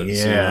thing.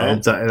 Does, yeah,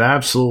 it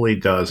absolutely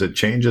does. It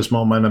changes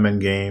momentum in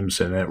games,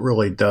 and it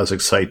really does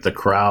excite the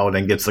crowd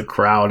and gets the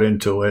crowd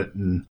into it.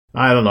 And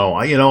I don't know,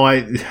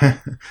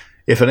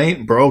 if it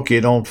ain't broke,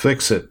 you don't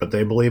fix it, but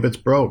they believe it's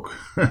broke.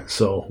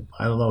 So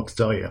I don't know what to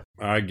tell you.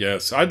 I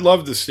guess I'd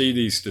love to see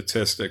these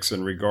statistics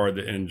in regard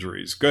to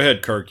injuries. Go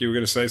ahead, Kirk. You were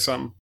going to say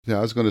something? Yeah,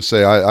 I was going to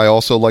say I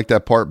also like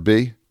that part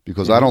B,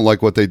 because I don't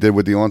like what they did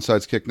with the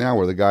onside kick now,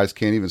 where the guys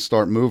can't even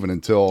start moving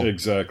until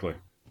exactly.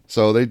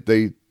 So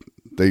they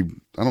I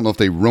don't know if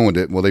they ruined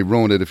it. Well, they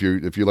ruined it if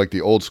you like the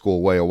old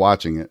school way of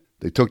watching it.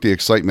 They took the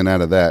excitement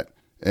out of that,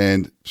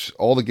 and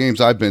all the games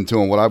I've been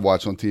to and what I've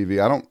watched on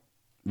TV, I don't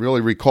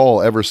really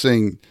recall ever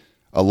seeing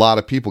a lot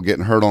of people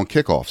getting hurt on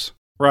kickoffs.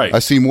 Right. I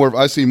see more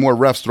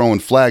refs throwing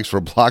flags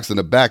for blocks in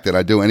the back than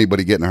I do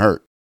anybody getting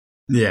hurt.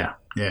 Yeah.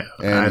 Yeah.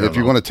 And if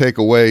you're going to take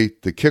away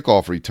the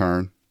kickoff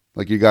return,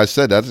 like you guys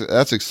said,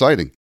 that's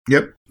exciting.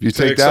 Yep. If you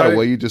take that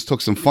away, you just took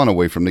some fun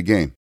away from the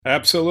game.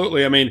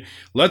 Absolutely. I mean,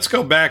 let's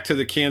go back to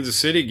the Kansas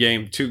City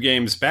game 2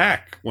 games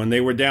back when they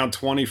were down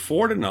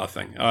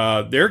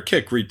 24-0. Their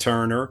kick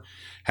returner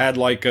had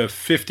like a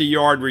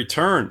 50-yard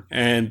return.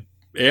 And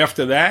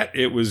after that,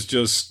 it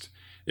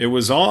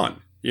was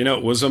on.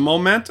 It was a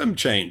momentum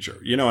changer,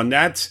 and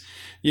that's,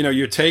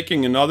 you're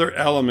taking another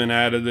element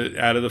out of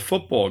the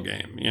football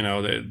game,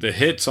 the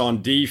hits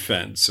on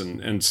defense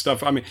and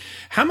stuff. I mean,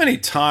 how many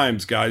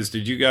times, guys,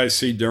 did you guys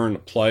see during the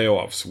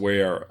playoffs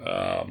where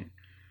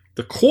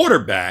the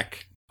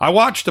quarterback, I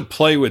watched a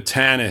play with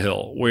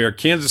Tannehill where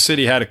Kansas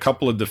City had a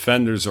couple of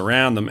defenders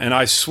around them, and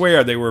I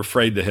swear they were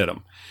afraid to hit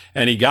him.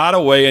 And he got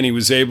away and he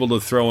was able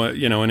to throw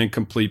an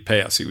incomplete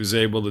pass. He was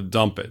able to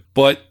dump it.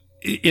 But,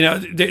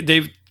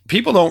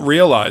 people don't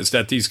realize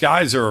that these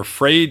guys are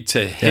afraid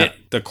to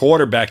hit the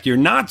quarterback. You're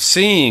not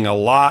seeing a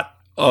lot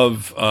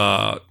of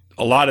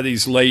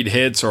these late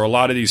hits or a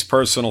lot of these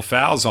personal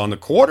fouls on the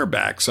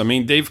quarterbacks. I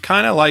mean, they've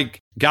kind of like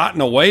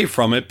gotten away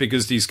from it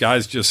because these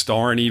guys just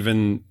aren't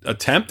even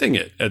attempting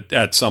it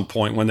at some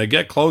point. When they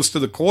get close to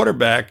the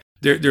quarterback,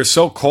 they're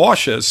so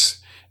cautious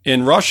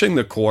in rushing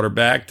the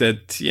quarterback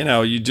that,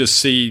 you just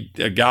see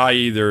a guy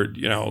either,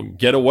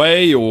 get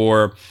away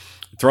or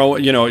throw,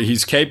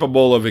 he's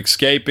capable of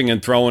escaping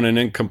and throwing an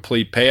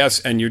incomplete pass,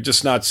 and you're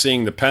just not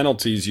seeing the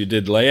penalties you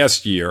did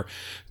last year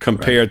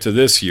compared to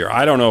this year.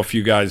 I don't know if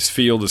you guys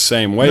feel the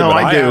same way, but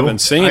I haven't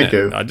seen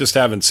it. I just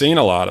haven't seen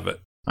a lot of it.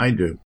 I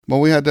do. Well,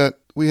 we had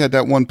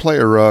that one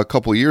player a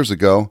couple of years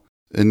ago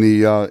in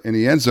the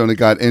end zone that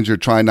got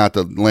injured trying not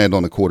to land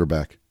on the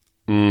quarterback.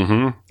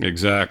 Mm-hmm.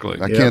 Exactly.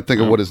 I can't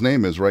think of what his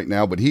name is right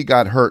now, but he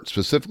got hurt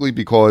specifically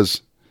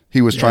because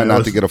He was trying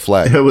not to get a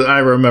flag. I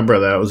remember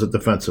that. It was a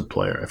defensive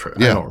player. I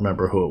don't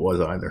remember who it was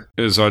either.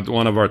 It was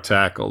one of our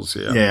tackles,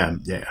 Yeah.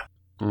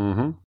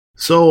 Mm-hmm.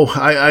 So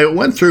I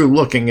went through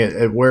looking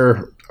at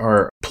where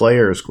our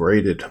players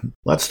graded.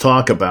 Let's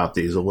talk about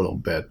these a little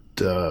bit.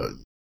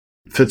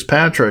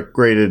 Fitzpatrick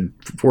graded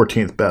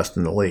 14th best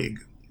in the league.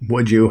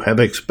 Would you have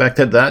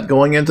expected that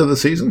going into the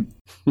season?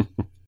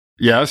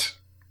 Yes.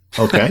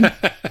 Okay.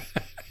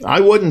 I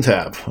wouldn't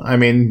have. I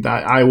mean,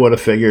 I would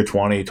have figured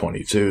 20,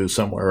 22,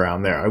 somewhere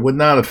around there. I would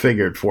not have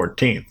figured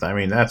 14th. I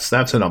mean,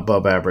 that's an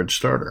above average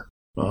starter.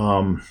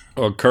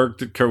 Kirk,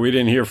 we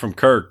didn't hear from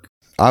Kirk.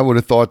 I would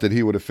have thought that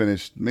he would have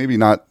finished maybe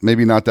not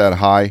that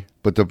high,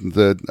 but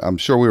I'm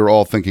sure we were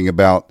all thinking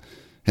about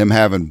him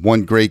having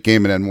one great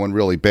game and then one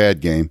really bad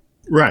game.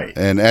 Right.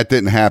 And that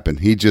didn't happen.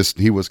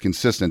 He was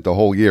consistent the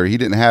whole year. He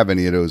didn't have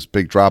any of those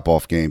big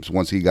drop-off games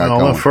once he got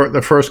going.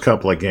 The first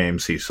couple of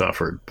games he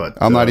suffered, but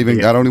I don't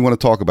even want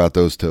to talk about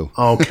those two.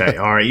 Okay.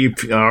 All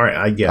right.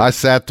 I get it. I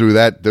sat through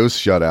those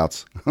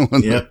shutouts.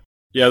 Yep.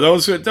 Yeah,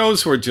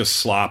 those were just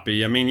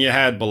sloppy. I mean, you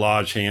had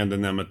Balaj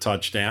handing them a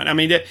touchdown. I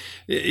mean,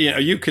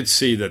 you could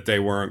see that they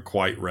weren't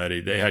quite ready.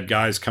 They had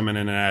guys coming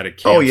in and out of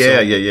camp. Oh,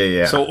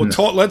 yeah. So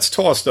let's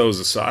toss those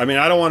aside. I mean,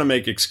 I don't want to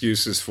make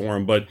excuses for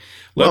him, but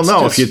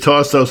if you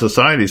toss those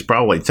aside, he's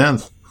probably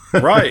 10th.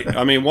 Right.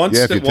 I mean,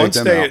 once they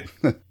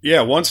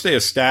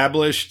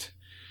established,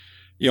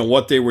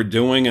 what they were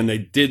doing, and they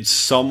did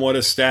somewhat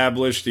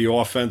establish the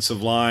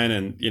offensive line,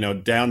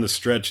 and down the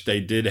stretch they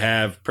did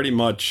have pretty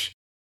much.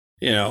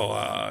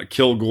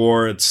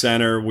 Kilgore at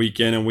center week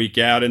in and week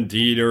out, and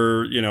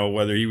Dieter,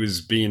 whether he was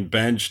being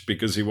benched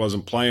because he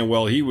wasn't playing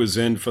well, he was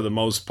in for the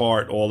most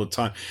part all the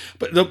time.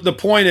 But the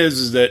point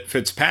is that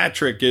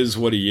Fitzpatrick is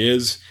what he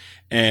is,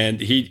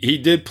 and he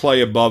did play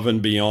above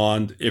and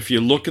beyond. If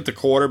you look at the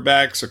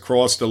quarterbacks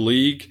across the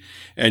league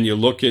and you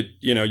look at,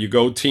 you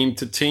go team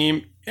to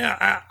team,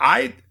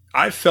 I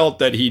felt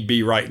that he'd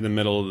be right in the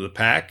middle of the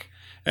pack.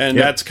 And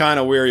that's kind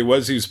of where he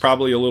was. He was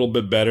probably a little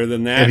bit better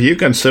than that. If you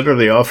consider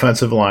the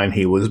offensive line,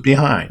 he was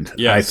behind.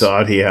 Yes. I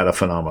thought he had a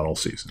phenomenal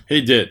season.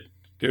 He did.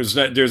 There's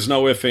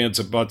no ifs, ands,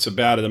 or buts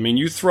about it. I mean,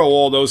 you throw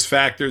all those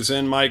factors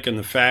in, Mike, and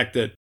the fact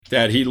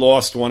that he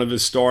lost one of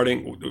his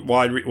starting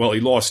he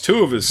lost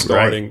two of his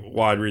starting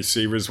wide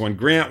receivers when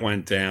Grant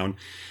went down,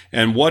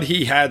 and what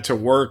he had to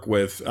work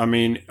with. I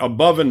mean,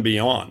 above and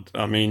beyond.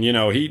 I mean,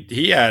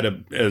 he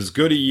had as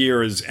good a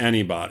year as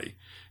anybody.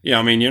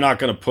 I mean, you're not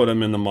going to put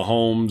him in the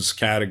Mahomes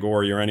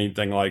category or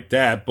anything like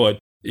that. But,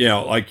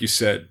 like you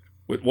said,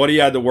 with what he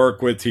had to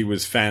work with, he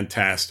was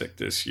fantastic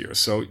this year.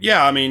 So,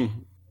 yeah, I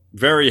mean,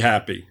 very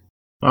happy.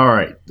 All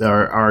right.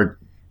 Our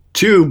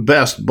two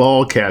best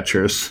ball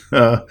catchers,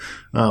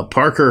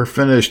 Parker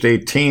finished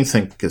 18th,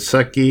 and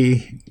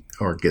Gesicki,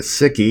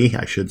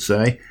 I should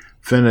say,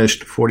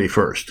 finished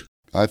 41st.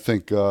 I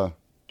think, did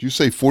you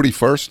say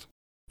 41st?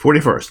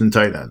 41st in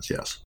tight ends,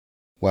 yes.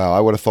 Wow, I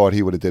would have thought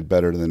he would have did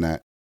better than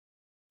that.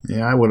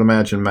 Yeah, I would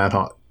imagine Matt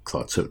Hawk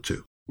thought so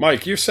too.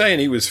 Mike, you're saying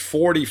he was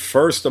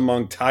 41st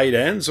among tight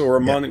ends or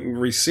among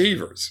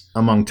receivers?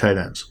 Among tight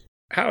ends.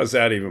 How is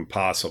that even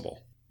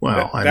possible?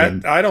 Well,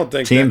 I don't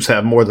think teams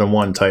have more than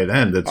one tight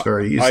end. It's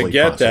very easily I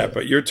get possible. that,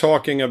 but you're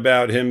talking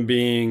about him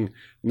being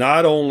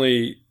not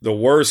only the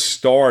worst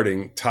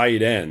starting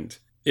tight end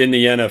in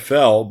the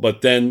NFL,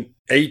 but then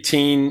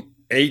 18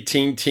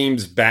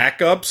 teams'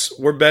 backups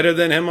were better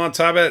than him on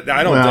top of it.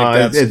 I don't think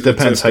that's it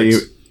depends how you.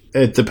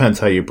 It depends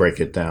how you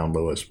break it down,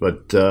 Lewis,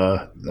 but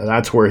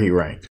that's where he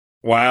ranked.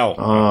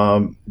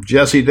 Wow.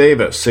 Jesse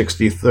Davis,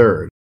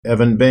 63rd.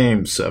 Evan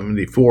Bames,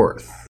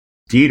 74th.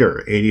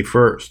 Dieter,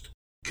 81st.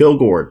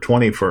 Kilgore,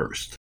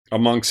 21st.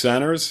 Among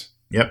centers?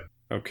 Yep.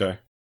 Okay.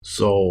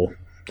 So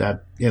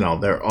that,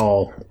 they're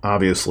all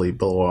obviously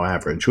below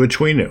average, which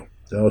we knew.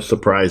 No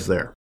surprise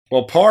there.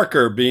 Well,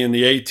 Parker being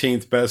the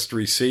 18th best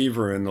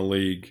receiver in the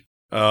league,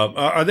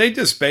 are they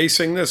just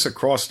basing this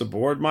across the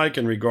board, Mike,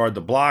 in regard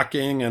to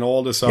blocking and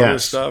all this other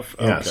stuff?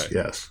 Okay.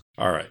 Yes.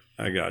 All right.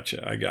 I got you.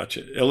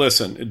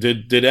 Listen,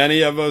 did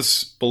any of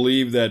us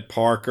believe that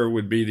Parker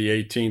would be the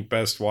 18th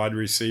best wide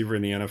receiver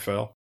in the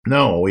NFL?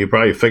 No, we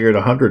probably figured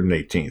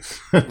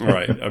 118th.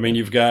 Right. I mean,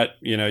 you've got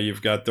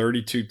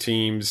 32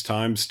 teams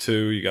times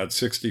 2. You got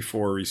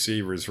 64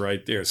 receivers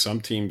right there.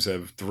 Some teams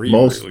have 3.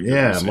 Most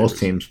receivers.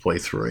 teams play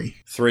 3.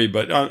 3,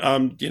 but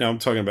I'm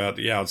talking about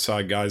the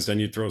outside guys. Then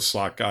you throw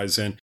slot guys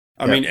in.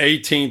 I mean,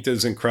 18th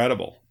is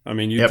incredible. I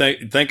mean, you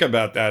think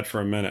about that for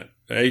a minute.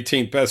 The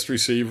 18th best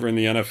receiver in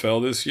the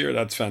NFL this year.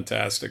 That's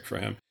fantastic for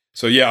him.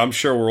 So yeah, I'm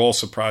sure we're all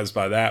surprised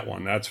by that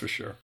one. That's for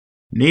sure.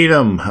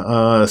 Needham,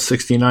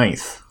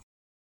 69th.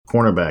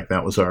 Cornerback.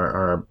 That was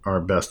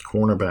our best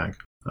cornerback.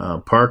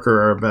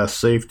 Parker, our best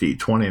safety,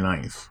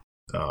 29th.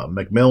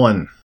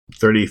 McMillan,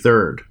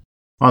 33rd.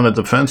 On the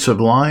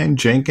defensive line,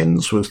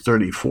 Jenkins was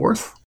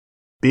 34th.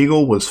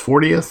 Beagle was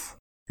 40th.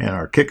 And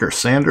our kicker,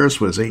 Sanders,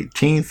 was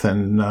 18th.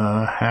 And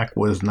Hack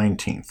was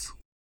 19th.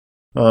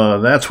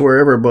 That's where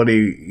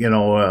everybody,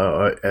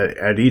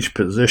 at each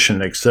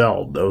position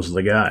excelled. Those are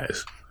the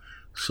guys.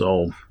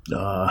 So,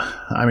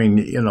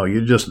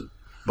 you just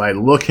by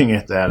looking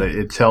at that,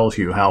 it tells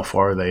you how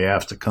far they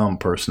have to come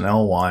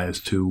personnel-wise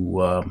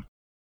to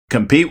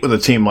compete with a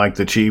team like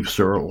the Chiefs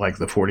or like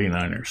the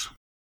 49ers.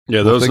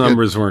 Yeah, those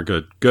numbers weren't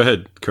good. Go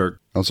ahead, Kirk.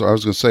 I'm sorry, I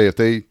was going to say, if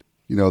they,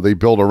 they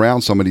build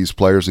around some of these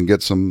players and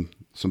get some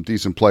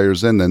decent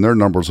players in, then their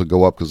numbers will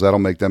go up because that'll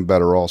make them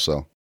better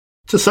also.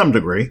 To some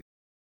degree.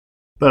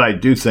 But I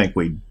do think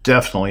we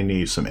definitely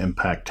need some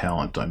impact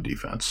talent on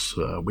defense.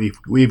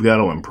 We've got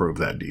to improve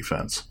that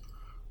defense.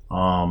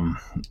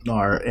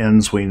 Our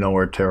ends we know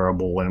are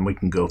terrible, and we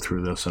can go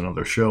through this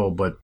another show,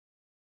 but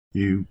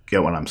you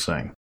get what I'm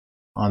saying.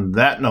 On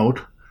that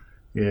note,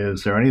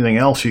 is there anything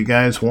else you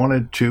guys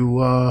wanted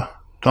to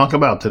talk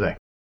about today?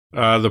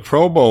 The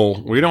Pro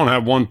Bowl, we don't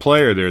have one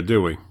player there,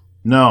 do we?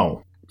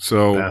 No.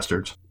 So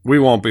bastards. We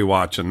won't be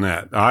watching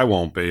that. I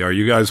won't be. Are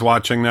you guys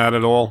watching that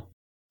at all?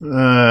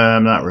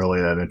 I'm not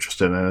really that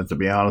interested in it, to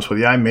be honest with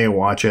you. I may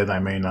watch it, I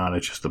may not.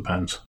 It just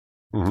depends.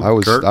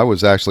 Mm-hmm. I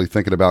was actually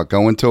thinking about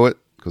going to it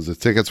because the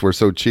tickets were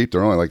so cheap.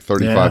 They're only like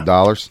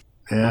 $35.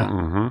 Yeah.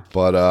 Mm-hmm.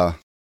 But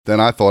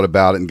then I thought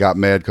about it and got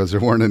mad because there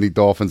weren't any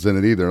Dolphins in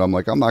it either. And I'm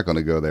like, I'm not going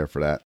to go there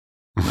for that.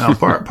 Now,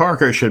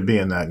 Parker should be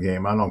in that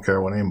game. I don't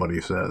care what anybody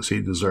says.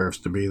 He deserves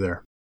to be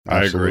there.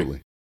 I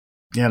Absolutely.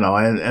 agree.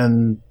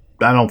 And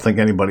I don't think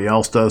anybody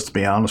else does, to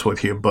be honest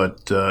with you,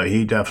 but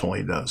he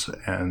definitely does.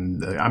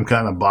 And I'm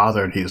kind of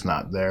bothered he's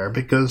not there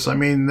because,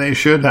 they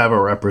should have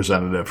a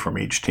representative from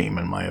each team,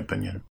 in my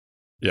opinion.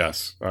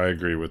 Yes, I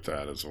agree with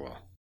that as well.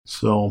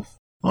 So,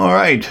 all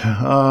right.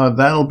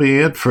 That'll be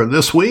it for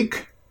this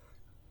week.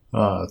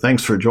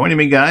 Thanks for joining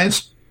me,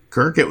 guys.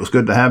 Kirk, it was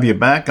good to have you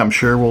back. I'm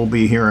sure we'll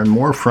be hearing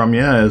more from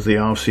you as the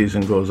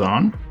off-season goes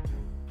on.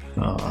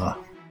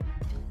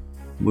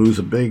 Lou's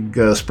a big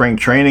spring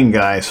training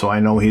guy, so I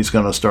know he's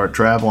going to start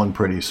traveling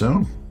pretty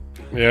soon.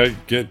 Yeah,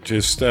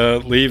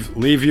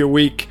 leave your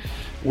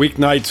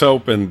weeknights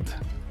open,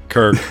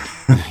 Kirk.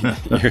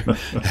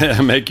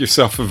 Make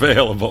yourself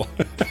available.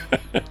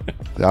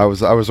 I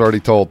was already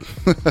told.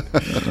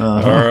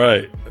 All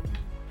right.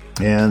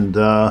 And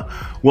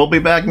we'll be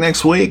back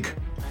next week.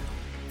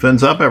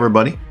 Fins up,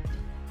 everybody.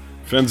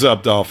 Fins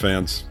up,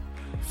 Dolphins.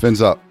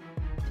 Fins up.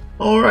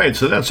 All right,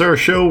 so that's our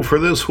show for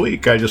this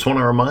week. I just want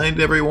to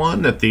remind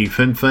everyone that the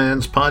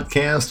Finfans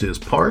podcast is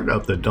part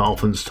of the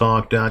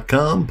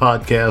DolphinsTalk.com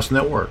podcast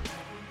network.